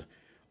stranglehold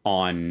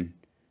on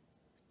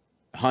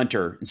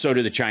Hunter, and so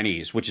do the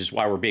Chinese, which is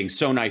why we're being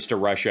so nice to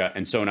Russia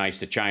and so nice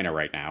to China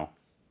right now.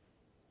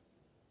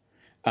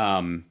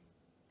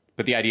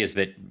 But the idea is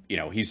that,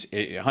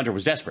 Hunter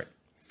was desperate.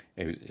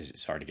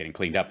 It's hard to getting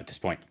cleaned up at this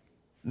point.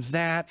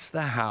 That's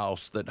the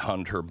house that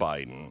Hunter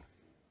Biden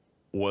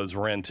was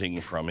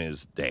renting from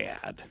his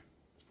dad.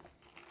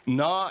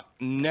 Not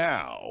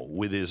now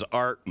with his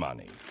art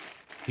money.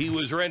 He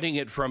was renting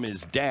it from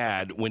his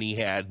dad when he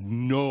had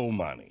no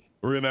money.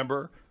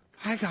 Remember?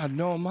 I got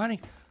no money.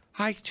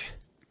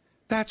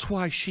 That's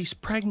why she's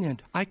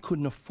pregnant. I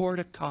couldn't afford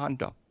a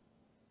condo.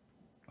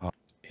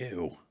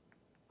 Ew.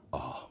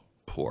 Oh,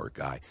 poor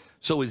guy.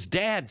 So his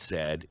dad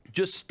said,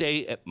 just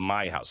stay at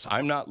my house.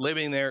 I'm not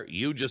living there.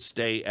 You just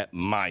stay at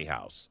my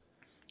house.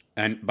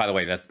 And by the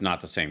way, that's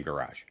not the same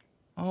garage.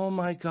 Oh,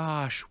 my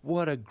gosh.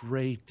 What a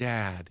great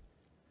dad.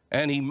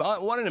 And he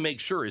wanted to make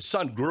sure his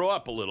son grew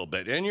up a little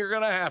bit. And you're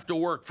going to have to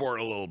work for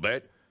it a little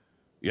bit.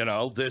 You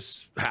know,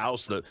 this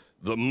house, the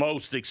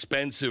most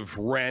expensive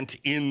rent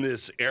in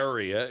this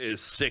area is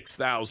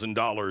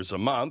 $6,000 a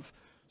month.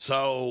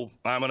 So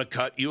I'm going to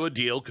cut you a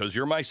deal because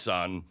you're my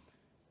son.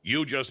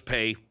 You just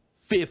pay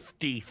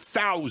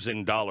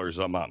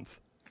 $50,000 a month.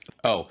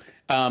 Oh,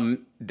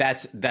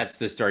 that's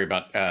the story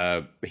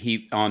about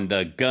he on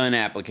the gun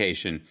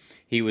application.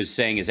 He was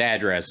saying his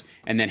address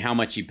and then how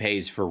much he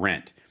pays for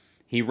rent.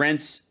 He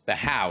rents the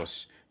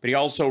house, but he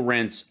also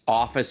rents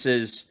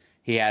offices.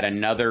 He had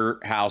another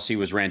house he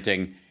was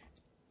renting.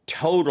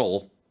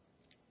 Total,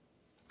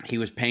 he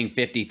was paying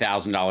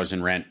 $50,000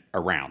 in rent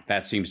around.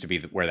 That seems to be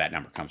where that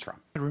number comes from.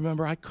 I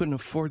remember I couldn't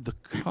afford the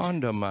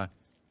condom.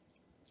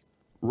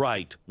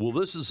 Right. Well,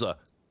 this is a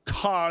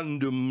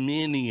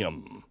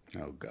condominium.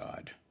 Oh,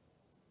 God.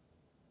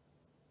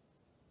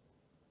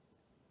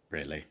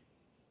 Really?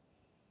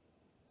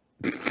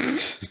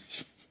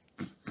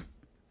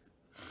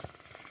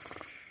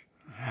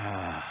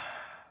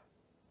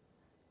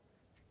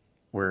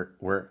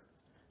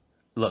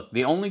 Look,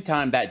 the only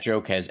time that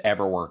joke has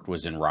ever worked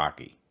was in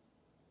Rocky.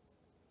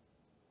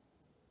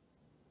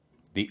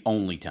 The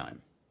only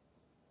time.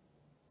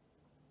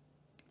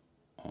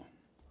 Oh,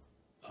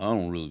 I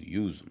don't really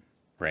use them.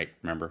 Right?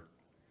 Remember?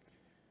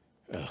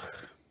 Ugh.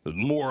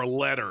 More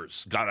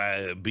letters.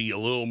 Gotta be a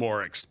little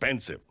more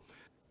expensive.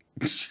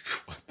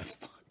 What the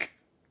fuck?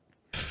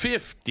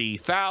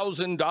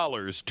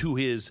 $50,000 to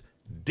his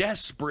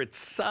desperate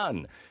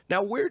son.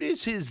 Now, where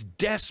does his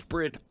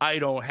desperate, I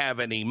don't have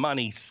any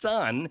money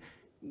son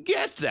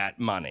get that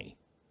money?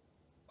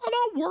 Oh,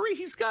 don't worry,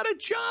 he's got a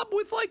job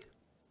with, like,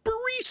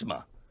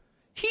 Burisma.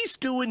 He's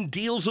doing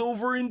deals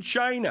over in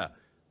China.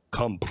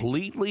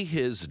 Completely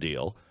his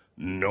deal.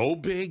 No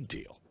big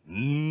deal.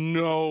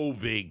 No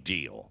big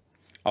deal.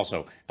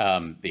 Also,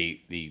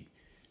 the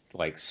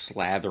like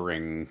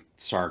slathering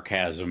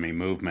sarcasm-y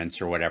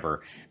movements or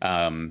whatever.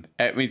 I mean,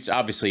 it's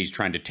obviously he's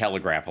trying to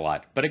telegraph a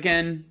lot. But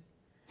again,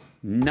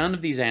 none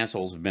of these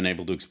assholes have been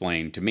able to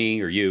explain to me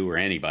or you or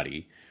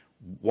anybody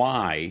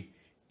why,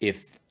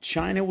 if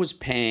China was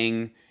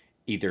paying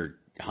either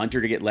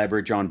Hunter to get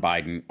leverage on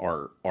Biden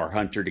or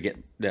Hunter to get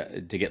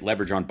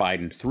leverage on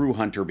Biden through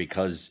Hunter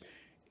because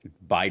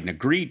Biden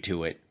agreed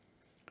to it,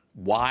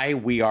 why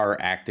we are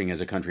acting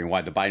as a country and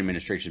why the Biden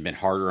administration has been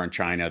harder on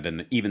China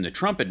than even the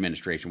Trump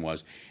administration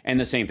was, and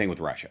the same thing with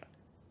Russia.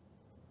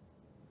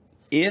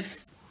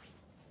 If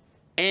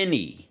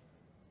any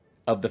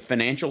of the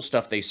financial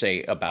stuff they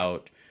say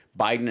about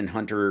Biden and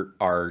Hunter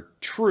are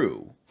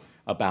true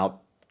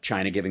about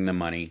China giving them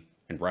money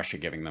and Russia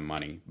giving them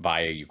money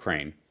via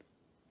Ukraine,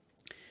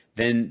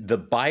 then the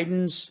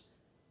Bidens,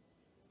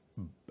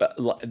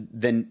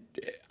 then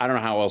I don't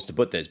know how else to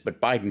put this,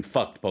 but Biden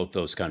fucked both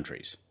those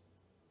countries.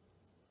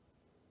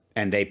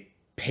 And they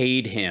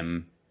paid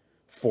him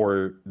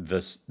for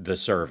the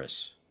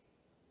service.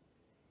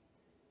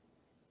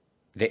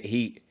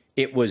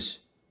 It was,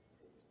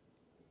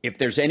 if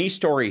there's any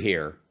story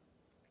here,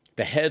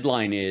 the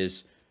headline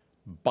is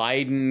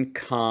Biden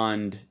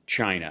conned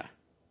China,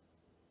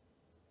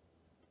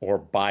 or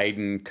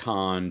Biden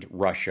conned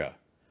Russia,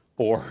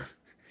 or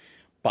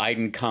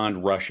Biden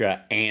conned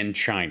Russia and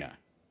China.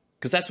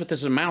 Because that's what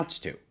this amounts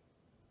to.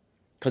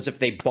 Because if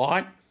they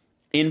bought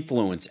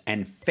influence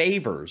and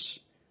favors,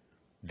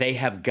 they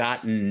have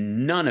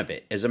gotten none of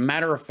it. As a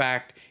matter of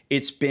fact,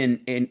 it's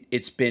been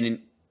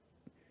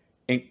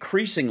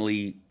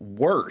increasingly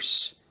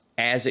worse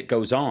as it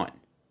goes on.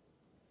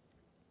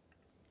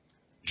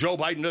 Joe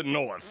Biden doesn't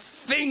know a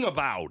thing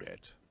about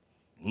it.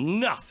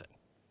 Nothing.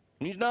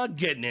 He's not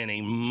getting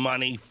any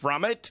money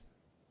from it.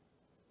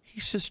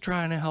 He's just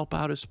trying to help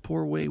out his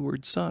poor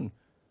wayward son,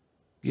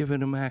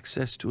 giving him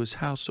access to his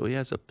house so he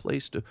has a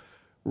place to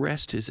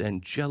rest his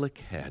angelic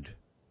head,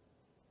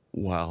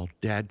 while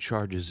Dad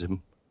charges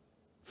him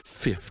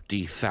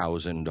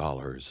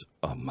 $50,000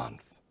 a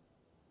month.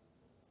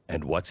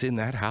 And what's in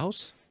that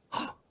house?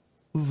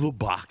 The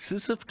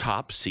boxes of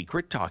top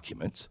secret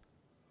documents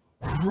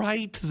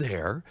right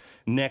there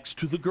next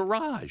to the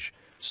garage.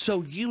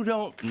 So you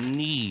don't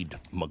need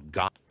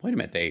MAGA. Wait a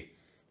minute,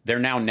 they're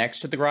now next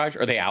to the garage?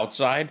 Are they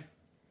outside?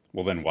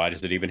 Well, then why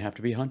does it even have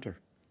to be Hunter?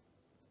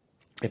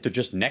 If they're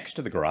just next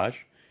to the garage,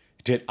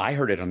 I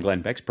heard it on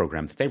Glenn Beck's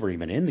program that they were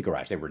even in the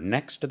garage. They were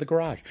next to the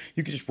garage.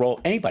 You could just roll,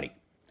 anybody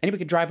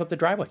could drive up the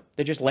driveway.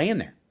 They're just laying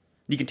there.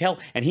 You can tell.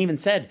 And he even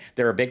said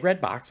they're a big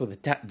red box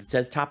with that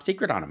says top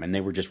secret on them. And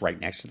they were just right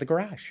next to the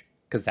garage.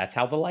 Because that's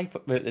how the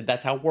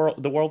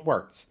world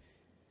works.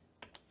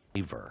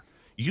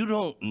 You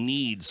don't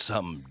need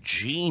some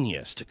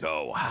genius to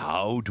go,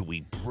 how do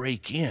we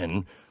break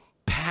in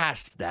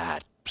past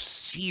that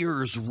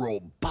Sears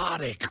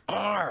robotic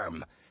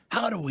arm?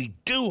 How do we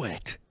do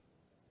it?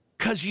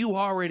 Because you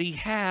already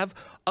have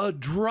a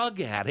drug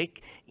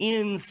addict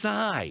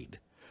inside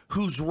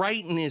who's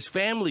writing his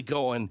family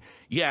going,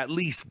 yeah, at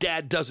least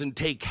dad doesn't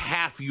take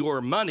half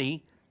your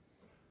money.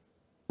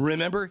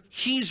 Remember,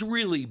 he's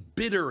really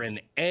bitter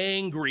and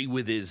angry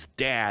with his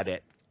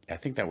dad. I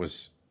think that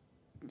was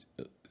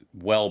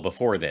well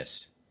before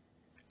this.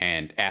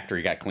 And after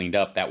he got cleaned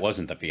up, that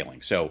wasn't the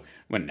feeling. So,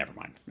 well, never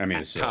mind. I mean,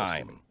 it's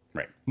time.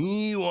 Right.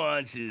 He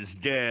wants his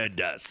dad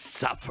to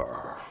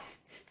suffer.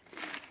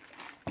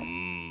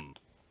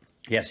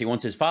 Yes, he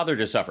wants his father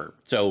to suffer.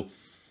 So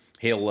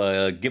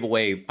he'll give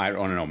away, I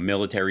don't know,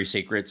 military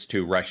secrets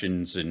to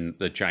Russians and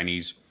the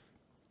Chinese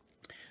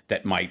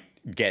that might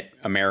get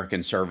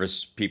American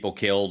service people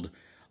killed,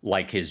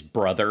 like his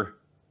brother.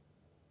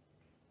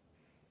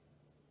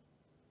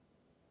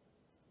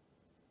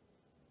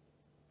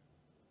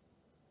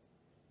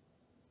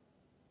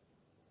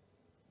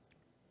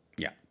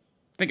 Yeah.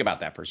 Think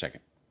about that for a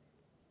second.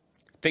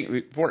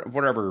 Think, for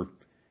whatever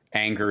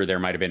anger there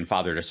might have been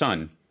father to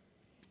son,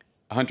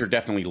 Hunter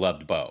definitely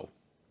loved Bo.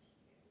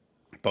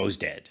 Bo's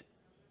dead.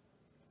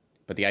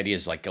 But the idea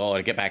is like, oh,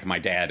 to get back at my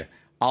dad,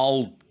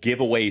 I'll give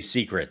away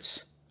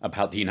secrets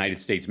about the United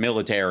States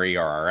military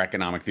or our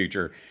economic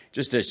future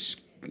just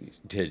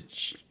to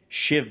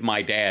shiv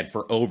my dad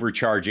for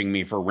overcharging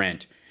me for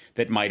rent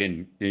that might,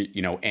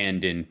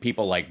 end in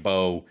people like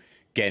Bo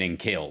getting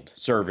killed,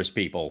 service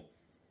people.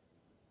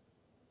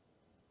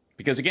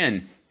 Because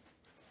again,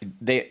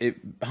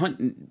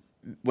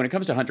 when it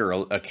comes to Hunter,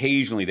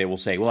 occasionally they will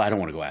say, well, I don't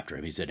want to go after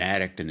him. He's an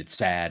addict and it's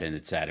sad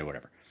and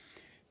whatever.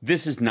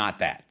 This is not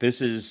that.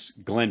 This is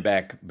Glenn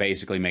Beck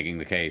basically making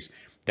the case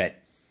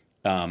that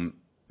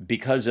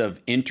because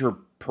of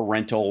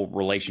interparental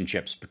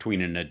relationships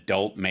between an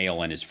adult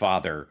male and his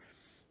father,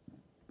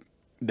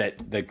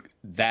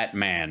 that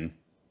man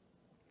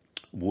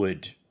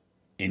would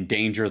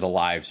endanger the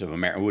lives of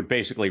America, would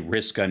basically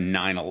risk a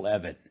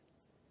 9/11,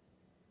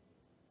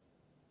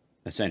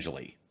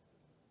 essentially,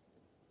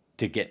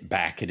 to get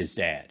back at his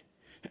dad.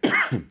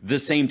 The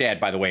same dad,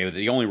 by the way,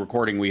 the only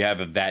recording we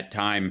have of that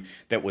time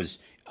that was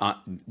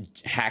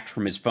hacked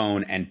from his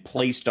phone and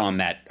placed on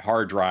that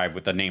hard drive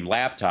with the name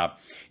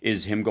laptop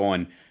is him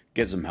going,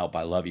 get some help.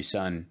 I love you,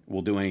 son.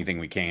 We'll do anything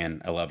we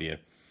can. I love you.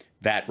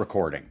 That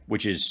recording,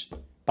 which is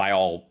by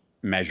all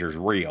measures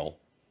real.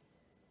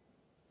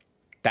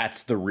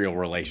 That's the real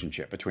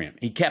relationship between them.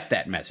 He kept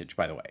that message,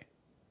 by the way.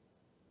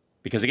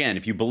 Because again,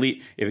 if you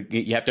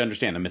have to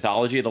understand the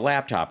mythology of the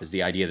laptop is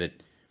the idea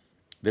that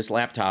this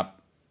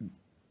laptop,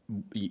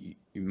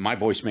 my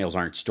voicemails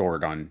aren't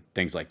stored on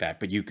things like that,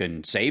 but you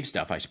can save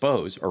stuff, I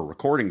suppose, or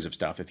recordings of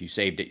stuff if you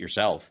saved it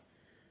yourself.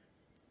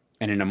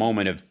 And in a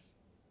moment of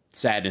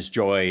sadness,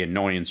 joy,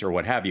 annoyance, or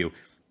what have you,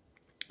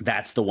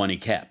 that's the one he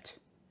kept.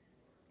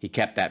 He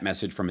kept that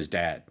message from his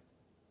dad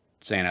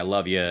saying, I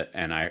love you,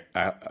 and I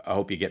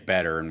hope you get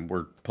better, and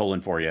we're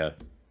pulling for you.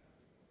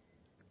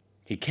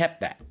 He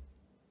kept that.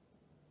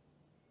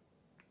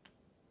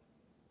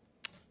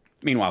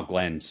 Meanwhile,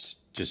 Glenn's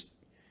just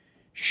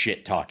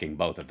shit-talking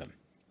both of them.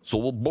 So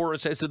what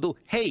Boris has to do,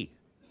 hey,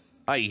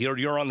 I hear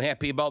you're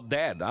unhappy about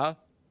that, huh?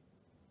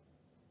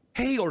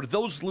 Hey, are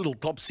those little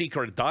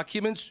top-secret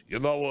documents? You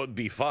know what would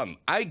be fun?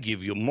 I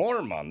give you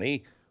more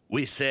money.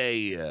 We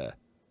say,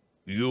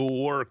 you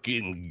work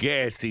in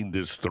gas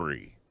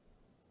industry.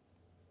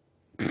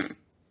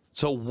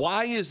 So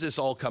why is this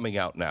all coming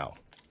out now?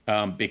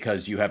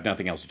 Because you have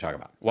nothing else to talk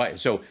about. Why?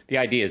 So the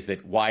idea is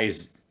that why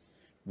is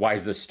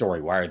this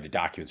story? Why are the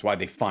documents? Why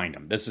did they find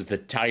them? This is the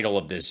title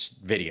of this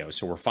video,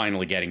 so we're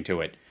finally getting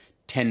to it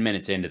 10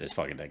 minutes into this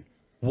fucking thing.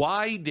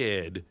 Why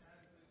did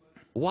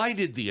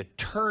the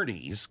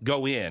attorneys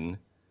go in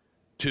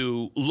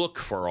to look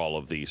for all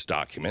of these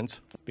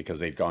documents? Because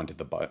they'd gone to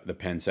the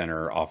Penn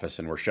Center office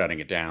and were shutting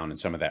it down, and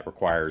some of that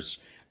requires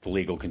the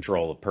legal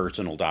control of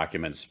personal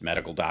documents,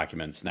 medical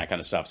documents, and that kind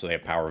of stuff, so they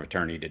have power of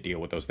attorney to deal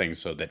with those things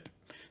so that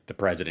the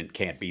president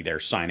can't be there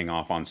signing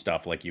off on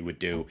stuff like you would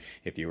do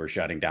if you were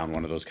shutting down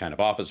one of those kind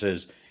of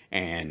offices.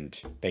 And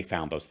they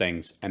found those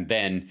things. And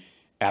then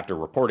after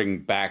reporting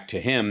back to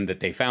him that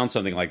they found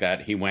something like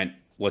that, he went,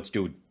 let's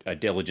do a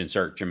diligent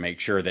search and make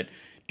sure that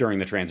during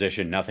the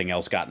transition, nothing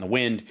else got in the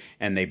wind.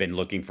 And they've been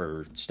looking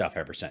for stuff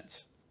ever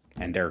since.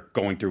 And they're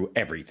going through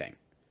everything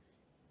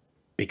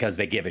because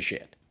they give a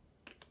shit.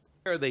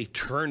 Why are they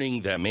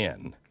turning them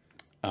in?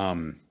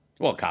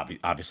 Well,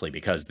 obviously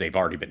because they've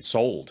already been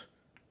sold.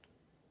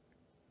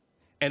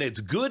 And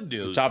it's good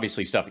news. It's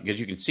obviously stuff because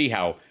you can see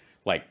how,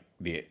 like,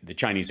 the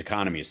Chinese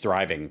economy is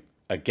thriving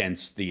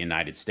against the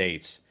United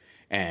States,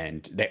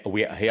 and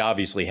he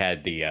obviously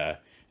had the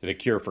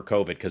cure for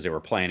COVID because they were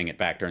planning it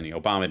back during the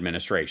Obama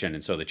administration,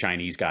 and so the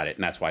Chinese got it,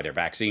 and that's why their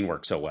vaccine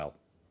works so well.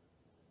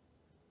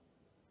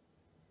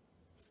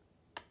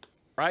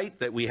 Right?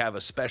 That we have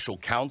a special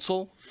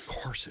counsel? Of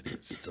course it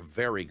is. It's a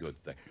very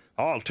good thing.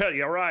 I'll tell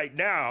you right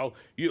now.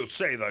 You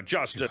say the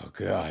justice. Oh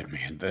God,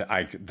 man,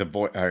 the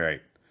voice. All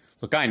right.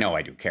 Look, I know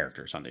I do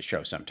characters on this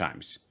show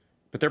sometimes,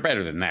 but they're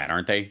better than that,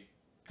 aren't they?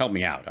 Help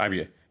me out.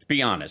 To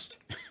Be honest.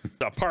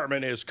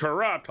 Department is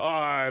corrupt.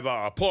 I've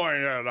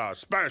appointed a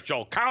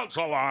special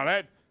counsel on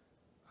it.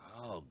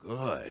 Oh,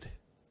 good.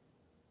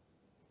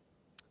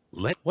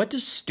 What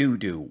does Stu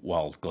do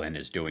while Glenn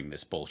is doing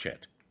this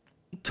bullshit?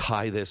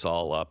 Tie this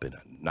all up in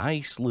a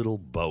nice little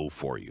bow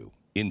for you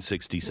in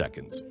 60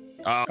 seconds.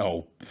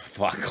 Oh,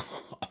 fuck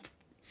off.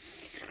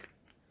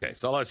 Okay,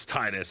 so let's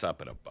tie this up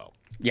in a bow.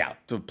 Yeah,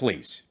 so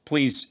please.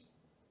 Please,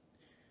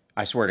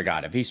 I swear to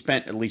God, if he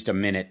spent at least a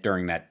minute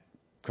during that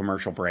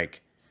commercial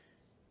break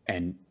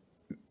and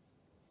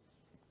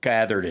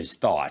gathered his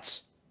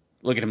thoughts.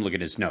 Look at him, look at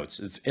his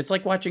notes. It's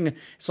like watching,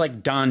 it's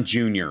like Don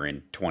Jr.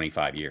 in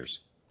 25 years.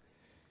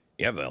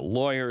 Yeah, the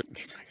lawyer.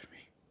 He's not going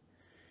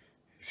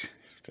to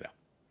be.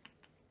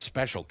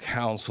 Special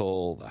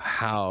counsel, the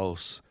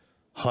House,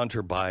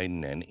 Hunter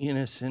Biden, and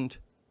innocent,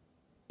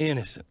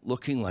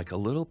 looking like a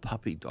little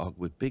puppy dog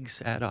with big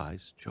sad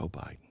eyes, Joe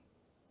Biden.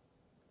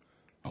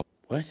 Oh,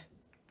 what?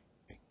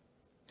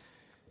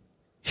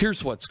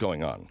 Here's what's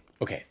going on.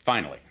 Okay,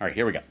 finally. All right,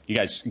 here we go. You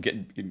guys get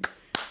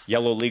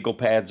yellow legal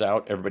pads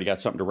out. Everybody got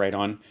something to write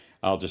on.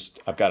 I've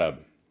got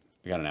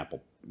an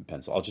Apple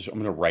Pencil. I'm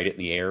going to write it in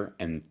the air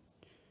and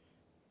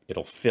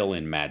it'll fill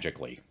in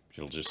magically.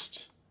 It'll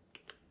just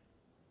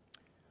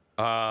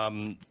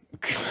we're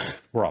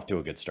off to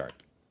a good start.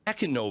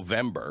 Back in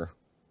November,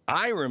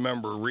 I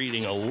remember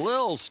reading a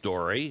little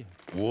story,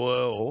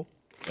 whoa,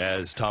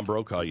 as Tom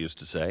Brokaw used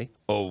to say,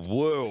 a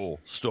whoa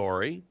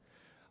story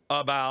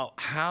about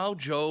how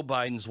Joe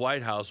Biden's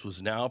White House was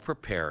now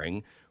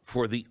preparing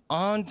for the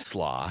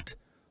onslaught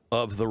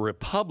of the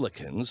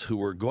Republicans who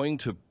were going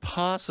to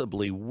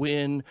possibly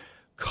win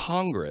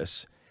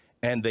Congress,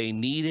 and they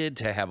needed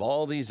to have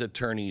all these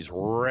attorneys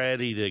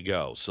ready to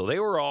go. So they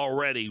were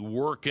already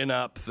working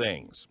up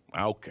things.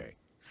 Okay,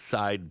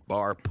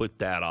 sidebar, put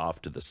that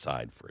off to the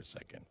side for a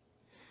second.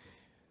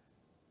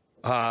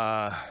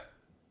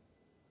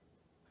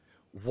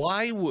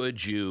 Why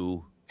would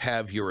you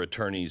have your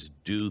attorneys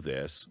do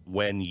this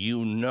when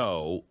you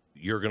know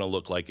you're going to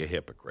look like a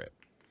hypocrite?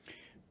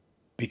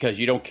 Because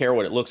you don't care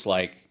what it looks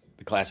like.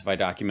 The classified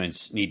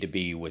documents need to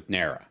be with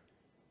NARA.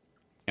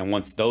 And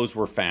once those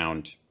were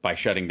found by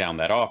shutting down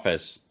that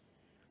office,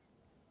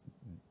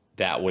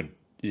 that would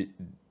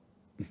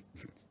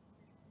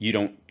you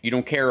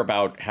don't care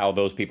about how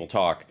those people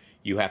talk.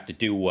 You have to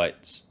do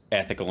what's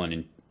ethical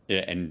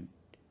and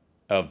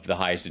of the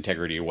highest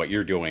integrity of what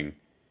you're doing,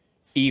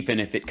 even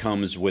if it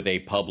comes with a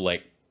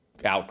public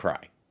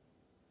outcry.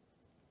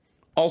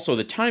 Also,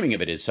 the timing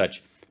of it is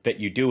such that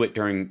you do it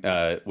during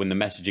when the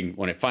messaging,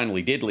 when it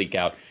finally did leak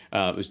out,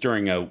 it was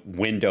during a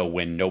window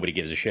when nobody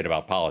gives a shit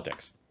about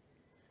politics.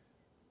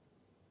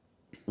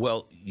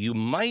 Well, you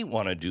might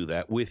want to do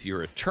that with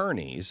your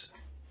attorneys,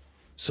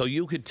 so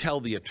you could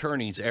tell the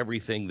attorneys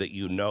everything that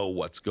you know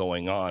what's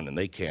going on, and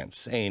they can't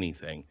say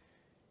anything.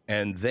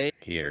 And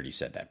he already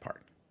said that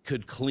part.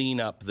 Could clean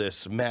up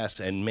this mess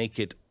and make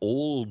it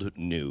old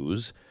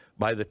news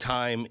by the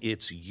time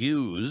it's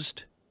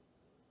used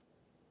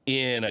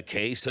in a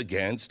case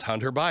against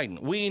Hunter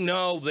Biden. We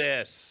know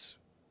this.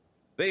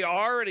 They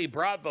already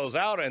brought those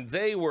out, and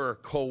they were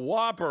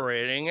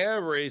cooperating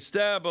every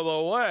step of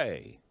the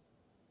way.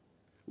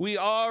 We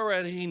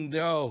already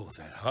know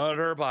that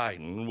Hunter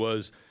Biden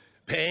was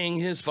paying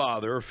his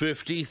father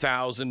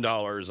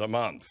 $50,000 a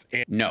month.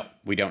 No,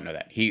 we don't know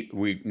that.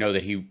 We know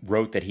that he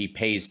wrote that he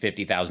pays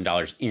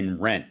 $50,000 in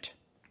rent.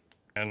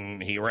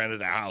 And he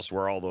rented a house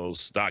where all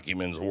those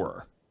documents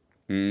were.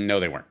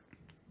 No, they weren't.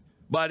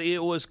 But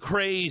it was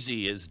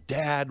crazy. His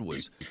dad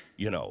was,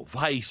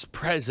 vice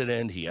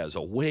president. He has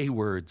a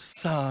wayward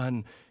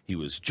son. He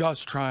was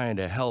just trying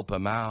to help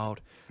him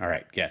out. All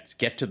right, yes.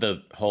 Get to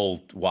the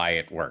whole why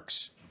it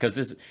works. Because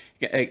this,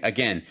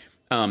 again,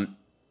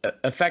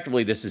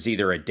 effectively, this is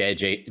either a dead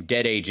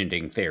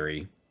agenting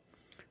theory,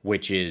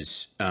 which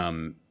is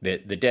the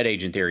dead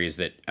agent theory is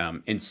that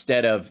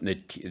instead of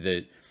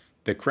the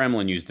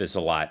Kremlin used this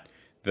a lot,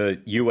 the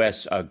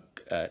U.S.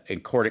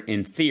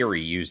 In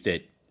theory used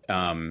it,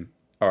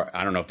 or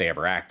I don't know if they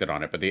ever acted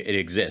on it, but it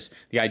exists.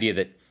 The idea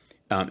that,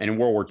 and in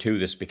World War II,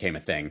 this became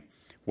a thing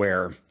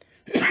where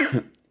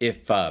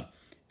if a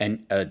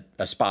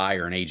spy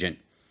or an agent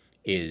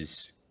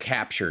is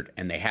captured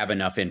and they have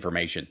enough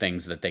information,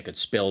 things that they could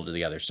spill to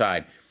the other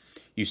side,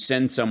 you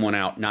send someone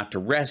out not to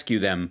rescue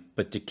them,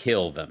 but to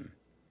kill them.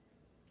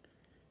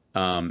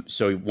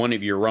 So one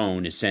of your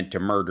own is sent to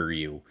murder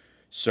you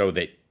so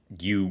that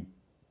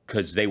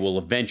because they will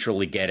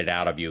eventually get it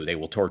out of you. They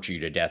will torture you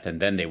to death and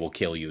then they will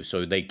kill you.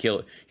 So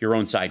your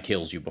own side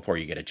kills you before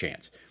you get a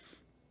chance.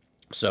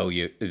 So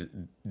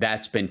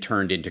that's been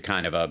turned into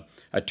kind of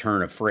a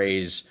turn of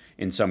phrase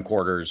in some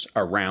quarters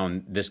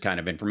around this kind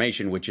of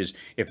information, which is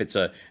if it's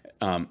a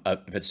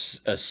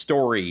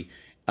story,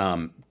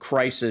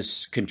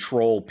 crisis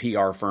control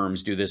PR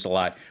firms do this a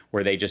lot,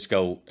 where they just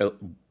go,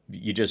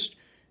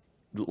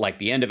 like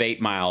the end of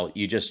 8 Mile,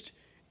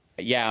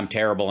 yeah, I'm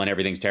terrible and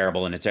everything's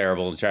terrible and it's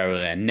terrible and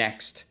terrible and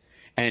next.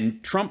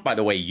 And Trump, by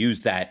the way,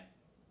 used that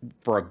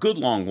for a good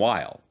long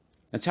while.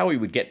 That's how he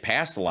would get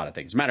past a lot of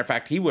things. As a matter of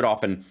fact, he would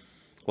often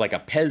like a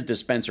Pez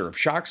dispenser of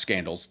shock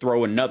scandals,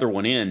 throw another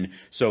one in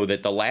so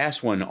that the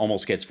last one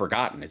almost gets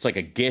forgotten. It's like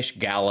a Gish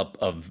Gallop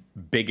of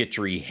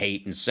bigotry,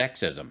 hate, and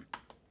sexism.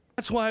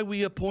 That's why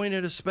we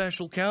appointed a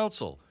special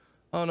counsel.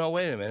 Oh, no,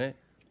 wait a minute.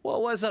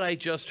 What was it I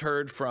just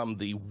heard from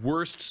the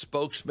worst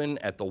spokesman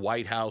at the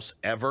White House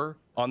ever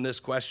on this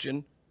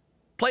question?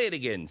 Play it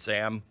again,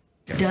 Sam.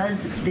 Okay.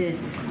 Does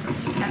this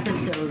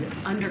episode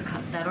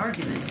undercut that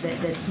argument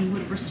that he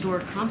would restore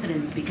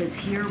confidence? Because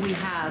here we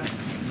have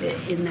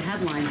in the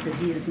headlines that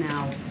he is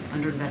now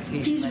under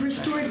investigation. He's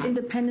restored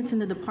independence in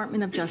the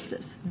Department of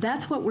Justice.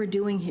 That's what we're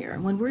doing here.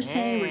 When we're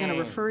saying we're going to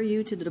refer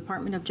you to the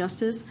Department of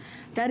Justice,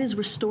 that is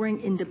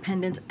restoring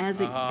independence as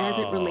it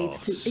relates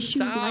to issues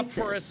like this. Stop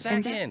for a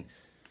second.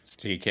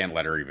 So you can't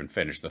let her even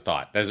finish the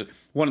thought. That's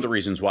one of the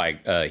reasons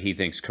why he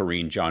thinks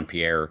Karine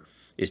Jean-Pierre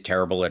is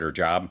terrible at her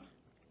job,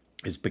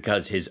 is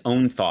because his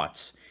own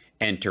thoughts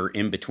enter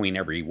in between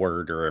every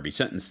word or every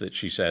sentence that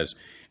she says,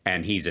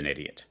 and he's an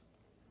idiot.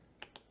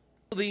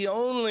 The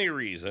only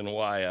reason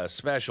why a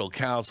special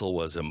counsel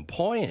was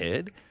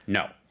appointed...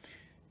 No.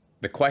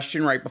 The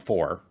question right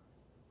before,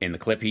 in the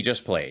clip he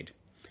just played,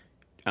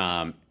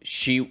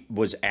 she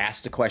was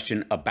asked a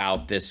question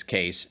about this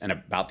case and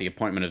about the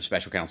appointment of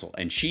special counsel,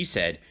 and she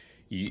said,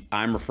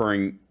 I'm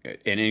referring,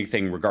 in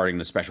anything regarding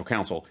the special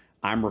counsel,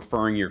 I'm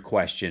referring your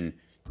question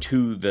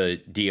to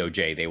the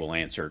DOJ. They will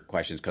answer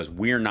questions because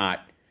we're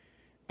not,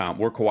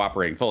 we're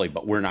cooperating fully,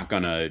 but we're not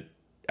going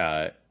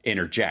to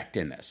interject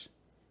in this.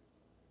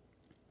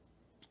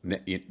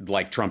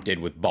 Like Trump did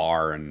with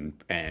Barr and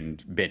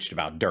bitched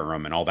about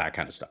Durham and all that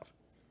kind of stuff.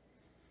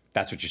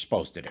 That's what you're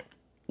supposed to do.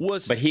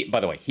 But he, by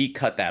the way, he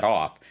cut that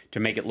off to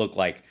make it look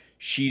like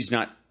she's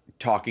not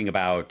talking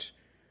about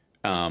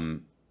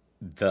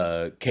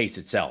the case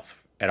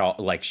itself at all.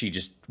 Like she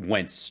just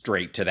went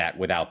straight to that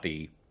without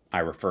the, I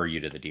refer you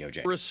to the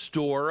DOJ.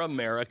 Restore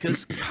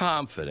America's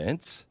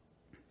confidence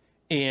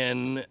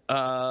in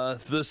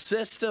the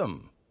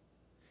system.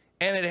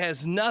 And it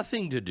has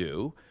nothing to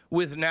do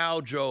with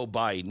now Joe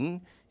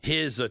Biden,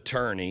 his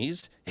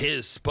attorneys,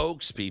 his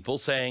spokespeople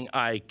saying,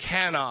 I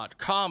cannot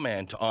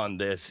comment on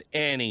this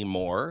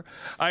anymore.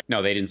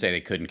 No, they didn't say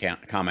they couldn't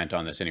comment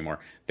on this anymore.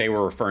 They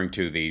were referring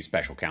to the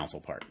special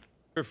counsel part.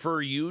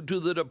 Refer you to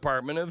the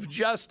Department of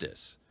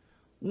Justice.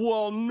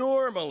 Well,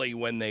 normally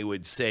when they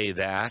would say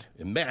that,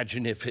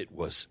 imagine if it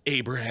was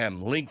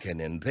Abraham Lincoln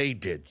and they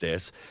did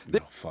this. Oh,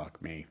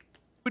 fuck me.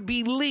 Would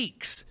be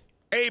leaks.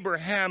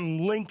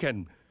 Abraham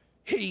Lincoln,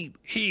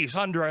 he's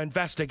under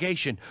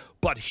investigation,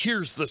 but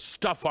here's the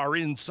stuff our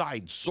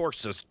inside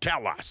sources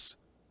tell us.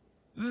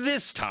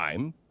 This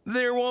time,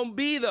 there won't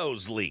be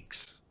those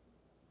leaks.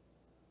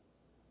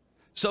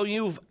 So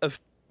you've...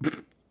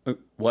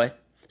 What?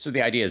 So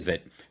the idea is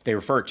that they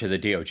refer to the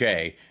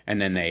DOJ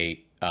and then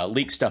they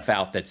leak stuff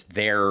out that's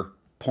their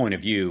point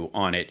of view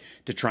on it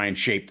to try and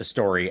shape the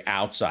story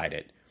outside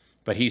it.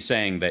 But he's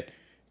saying that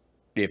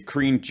if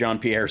Karine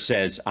Jean-Pierre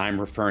says, I'm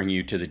referring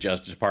you to the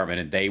Justice Department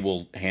and they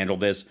will handle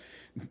this,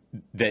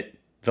 that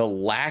the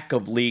lack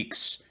of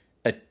leaks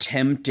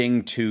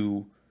attempting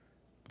to,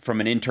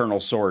 from an internal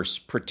source,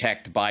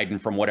 protect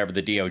Biden from whatever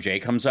the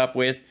DOJ comes up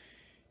with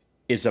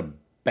is a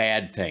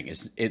bad thing.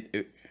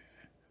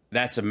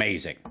 That's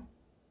amazing.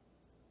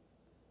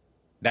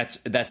 That's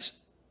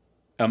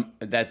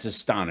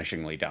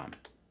astonishingly dumb.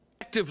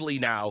 Actively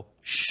now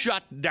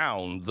shut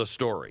down the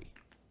story.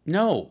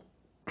 No.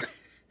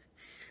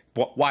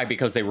 Why?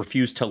 Because they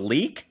refuse to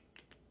leak?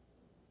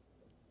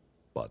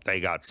 But they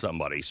got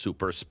somebody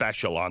super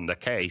special on the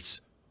case.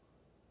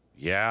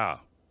 Yeah.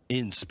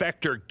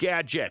 Inspector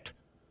Gadget.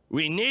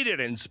 We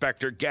needed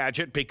Inspector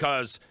Gadget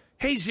because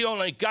he's the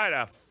only guy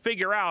to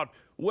figure out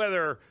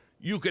whether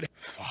you could...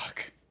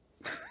 Fuck.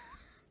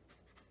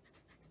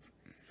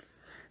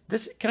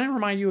 Can I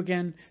remind you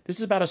again? This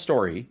is about a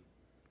story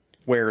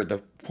where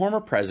the former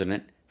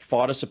president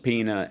fought a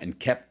subpoena and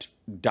kept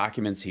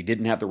documents he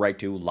didn't have the right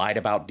to, lied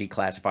about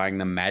declassifying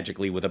them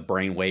magically with a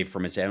brainwave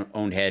from his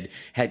own head,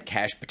 had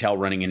Kash Patel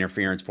running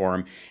interference for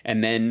him,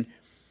 and then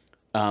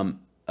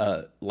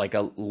like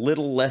a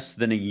little less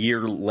than a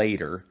year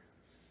later,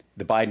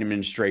 the Biden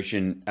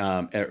administration,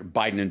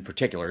 Biden in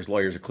particular, his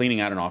lawyers are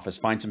cleaning out an office,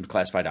 find some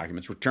classified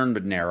documents, return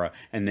Bonera,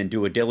 and then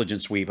do a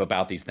diligent sweep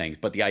about these things.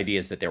 But the idea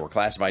is that there were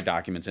classified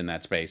documents in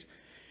that space.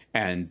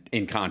 And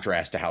in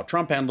contrast to how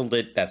Trump handled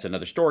it, that's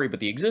another story.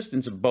 But the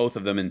existence of both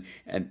of them,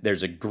 and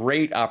there's a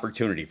great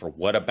opportunity for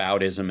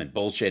whataboutism and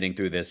bullshitting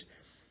through this.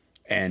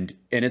 And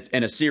it's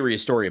a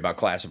serious story about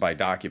classified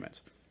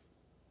documents.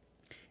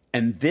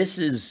 And this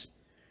is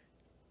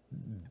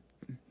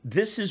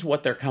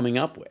what they're coming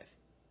up with.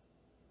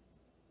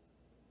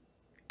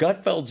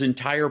 Gutfeld's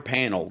entire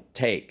panel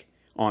take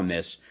on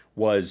this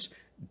was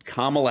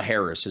Kamala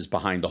Harris is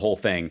behind the whole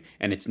thing,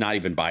 and it's not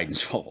even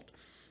Biden's fault.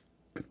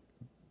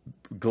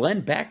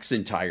 Glenn Beck's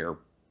entire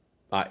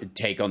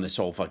take on this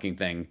whole fucking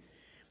thing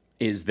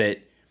is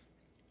that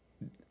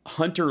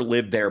Hunter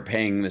lived there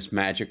paying this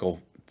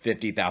magical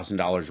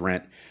 $50,000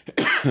 rent,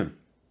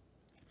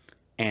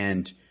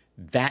 and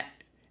that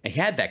he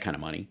had that kind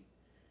of money,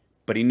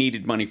 but he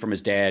needed money from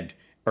his dad,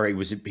 or he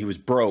was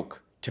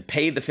broke to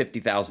pay the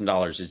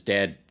 $50,000. His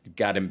dad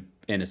got him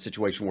in a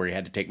situation where he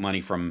had to take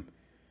money from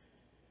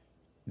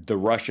the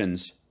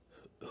Russians,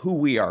 who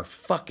we are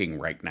fucking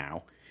right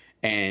now,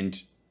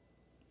 and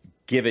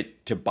give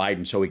it to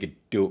Biden so he could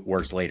do it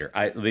worse later.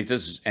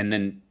 And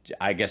then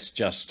I guess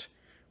just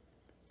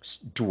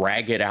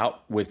drag it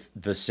out with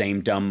the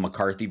same dumb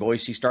McCarthy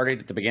voice he started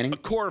at the beginning. A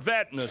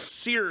Corvette and a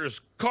Sears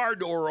car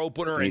door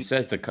opener. And he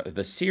says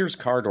the Sears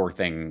car door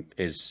thing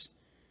is,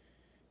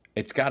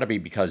 it's got to be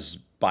because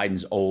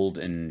Biden's old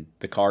and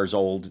the car's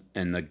old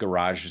and the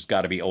garage has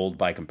got to be old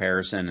by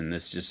comparison, and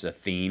this is just a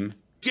theme.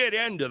 Get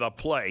into the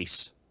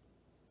place.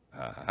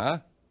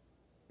 That's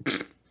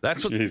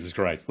what Jesus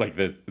Christ. Like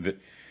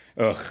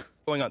ugh.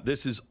 Going on.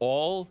 This is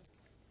all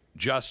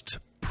just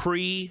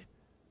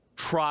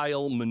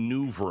pre-trial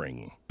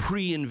maneuvering,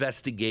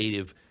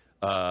 pre-investigative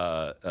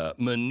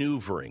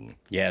maneuvering.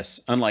 Yes,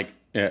 unlike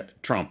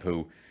Trump,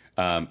 who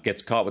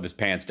gets caught with his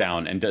pants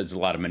down and does a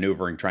lot of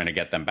maneuvering trying to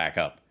get them back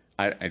up.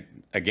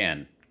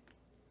 Again.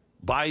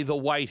 By the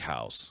White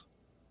House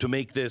to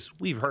make this,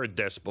 we've heard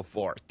this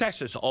before.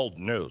 This is old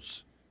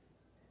news.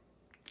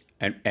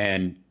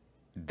 And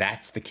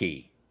that's the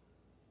key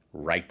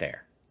right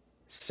there.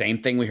 Same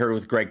thing we heard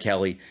with Greg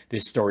Kelly.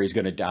 This story is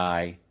going to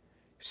die.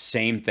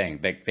 Same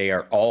thing. They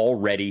are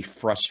already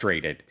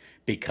frustrated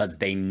because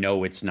they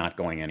know it's not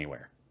going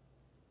anywhere.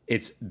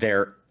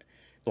 They're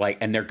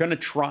going to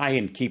try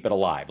and keep it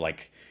alive.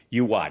 Like,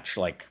 you watch,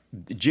 like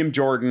Jim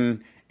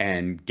Jordan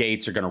and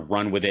Gates are going to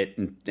run with it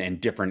in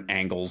different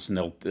angles,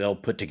 and they'll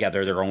put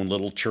together their own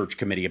little church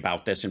committee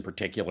about this in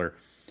particular.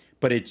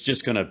 But it's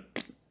just going to,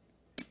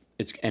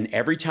 and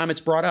every time it's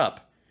brought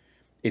up,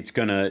 it's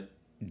going to,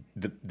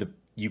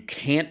 you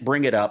can't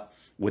bring it up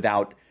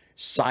without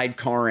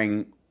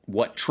sidecarring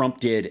what Trump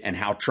did and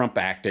how Trump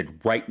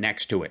acted right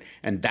next to it.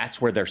 And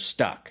that's where they're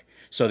stuck.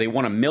 So they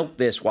want to milk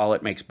this while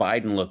it makes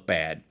Biden look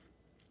bad.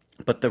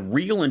 But the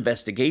real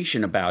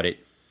investigation about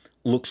it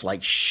looks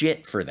like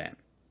shit for them.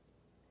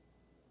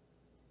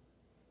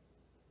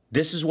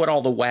 This is what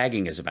all the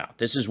wagging is about.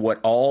 This is what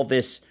all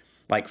this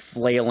like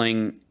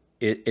flailing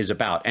is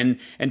about. And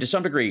to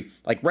some degree,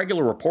 like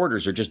regular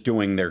reporters are just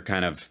doing their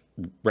kind of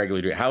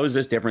regular, how is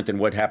this different than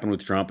what happened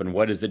with Trump, and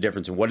what is the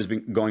difference, and what has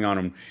been going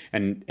on,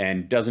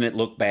 and doesn't it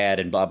look bad,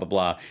 and blah, blah,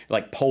 blah,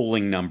 like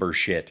polling number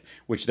shit,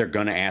 which they're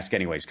going to ask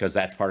anyways, because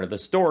that's part of the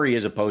story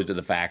as opposed to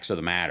the facts of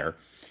the matter.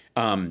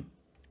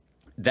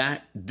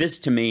 This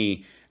to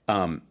me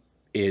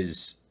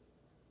is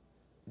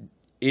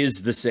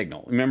the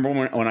signal. Remember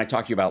when I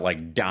talked to you about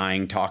like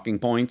dying talking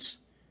points?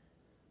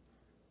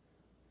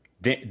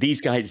 These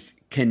guys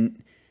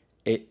can,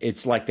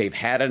 it's like they've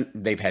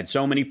had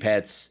so many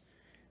pets.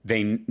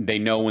 They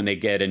know when they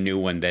get a new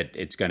one that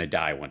it's going to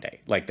die one day.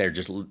 Like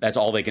that's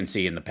all they can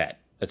see in the pet.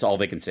 That's all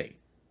they can see.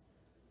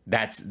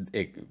 Pets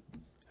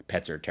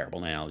are a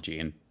terrible analogy,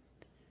 and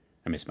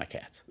I miss my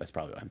cats. That's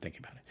probably what I'm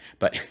thinking about it.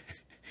 But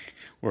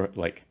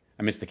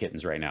I miss the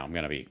kittens right now. I'm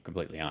going to be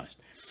completely honest.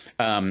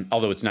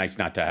 Although it's nice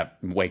not to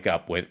wake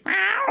up with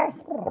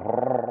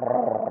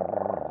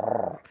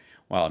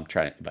while I'm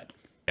trying, but.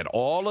 And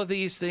all of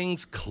these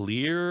things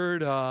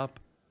cleared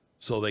up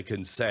so they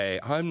can say,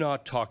 I'm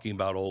not talking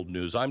about old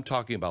news. I'm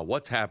talking about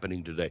what's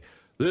happening today.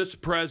 This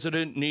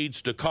president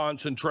needs to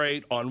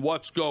concentrate on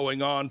what's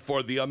going on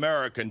for the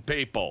American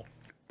people.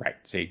 Right.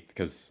 See,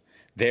 because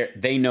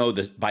they know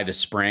that by the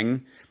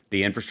spring,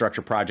 the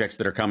infrastructure projects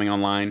that are coming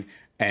online,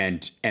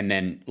 and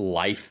then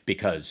life,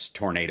 because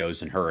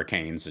tornadoes and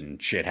hurricanes and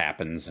shit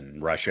happens,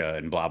 and Russia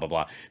and blah, blah,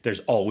 blah.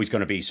 There's always going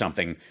to be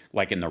something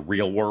like in the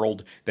real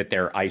world that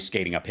they're ice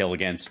skating uphill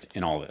against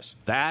in all this.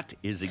 That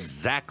is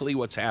exactly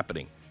what's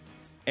happening.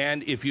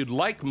 And if you'd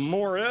like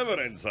more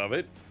evidence of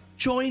it,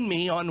 join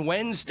me on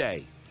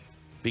Wednesday.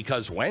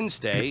 Because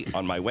Wednesday,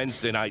 on my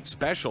Wednesday night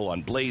special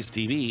on Blaze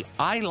TV,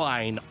 I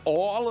line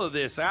all of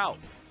this out.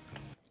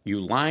 You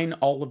line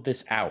all of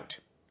this out,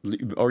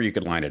 or you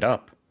could line it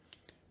up.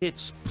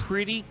 It's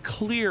pretty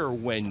clear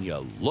when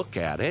you look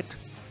at it.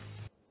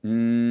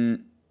 No,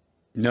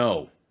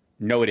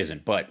 it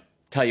isn't. But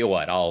tell you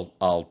what,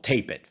 I'll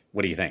tape it.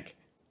 What do you think?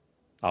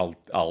 I'll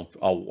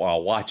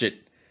watch it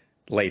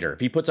later. If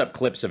he puts up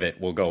clips of it,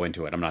 we'll go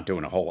into it. I'm not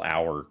doing a whole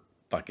hour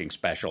fucking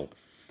special.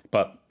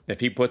 But if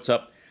he puts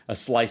up a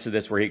slice of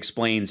this where he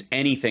explains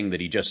anything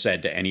that he just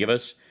said to any of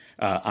us,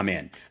 I'm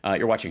in.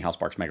 You're watching Hal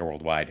Sparks Mega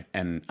Worldwide,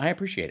 and I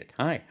appreciate it.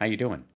 Hi, how you doing?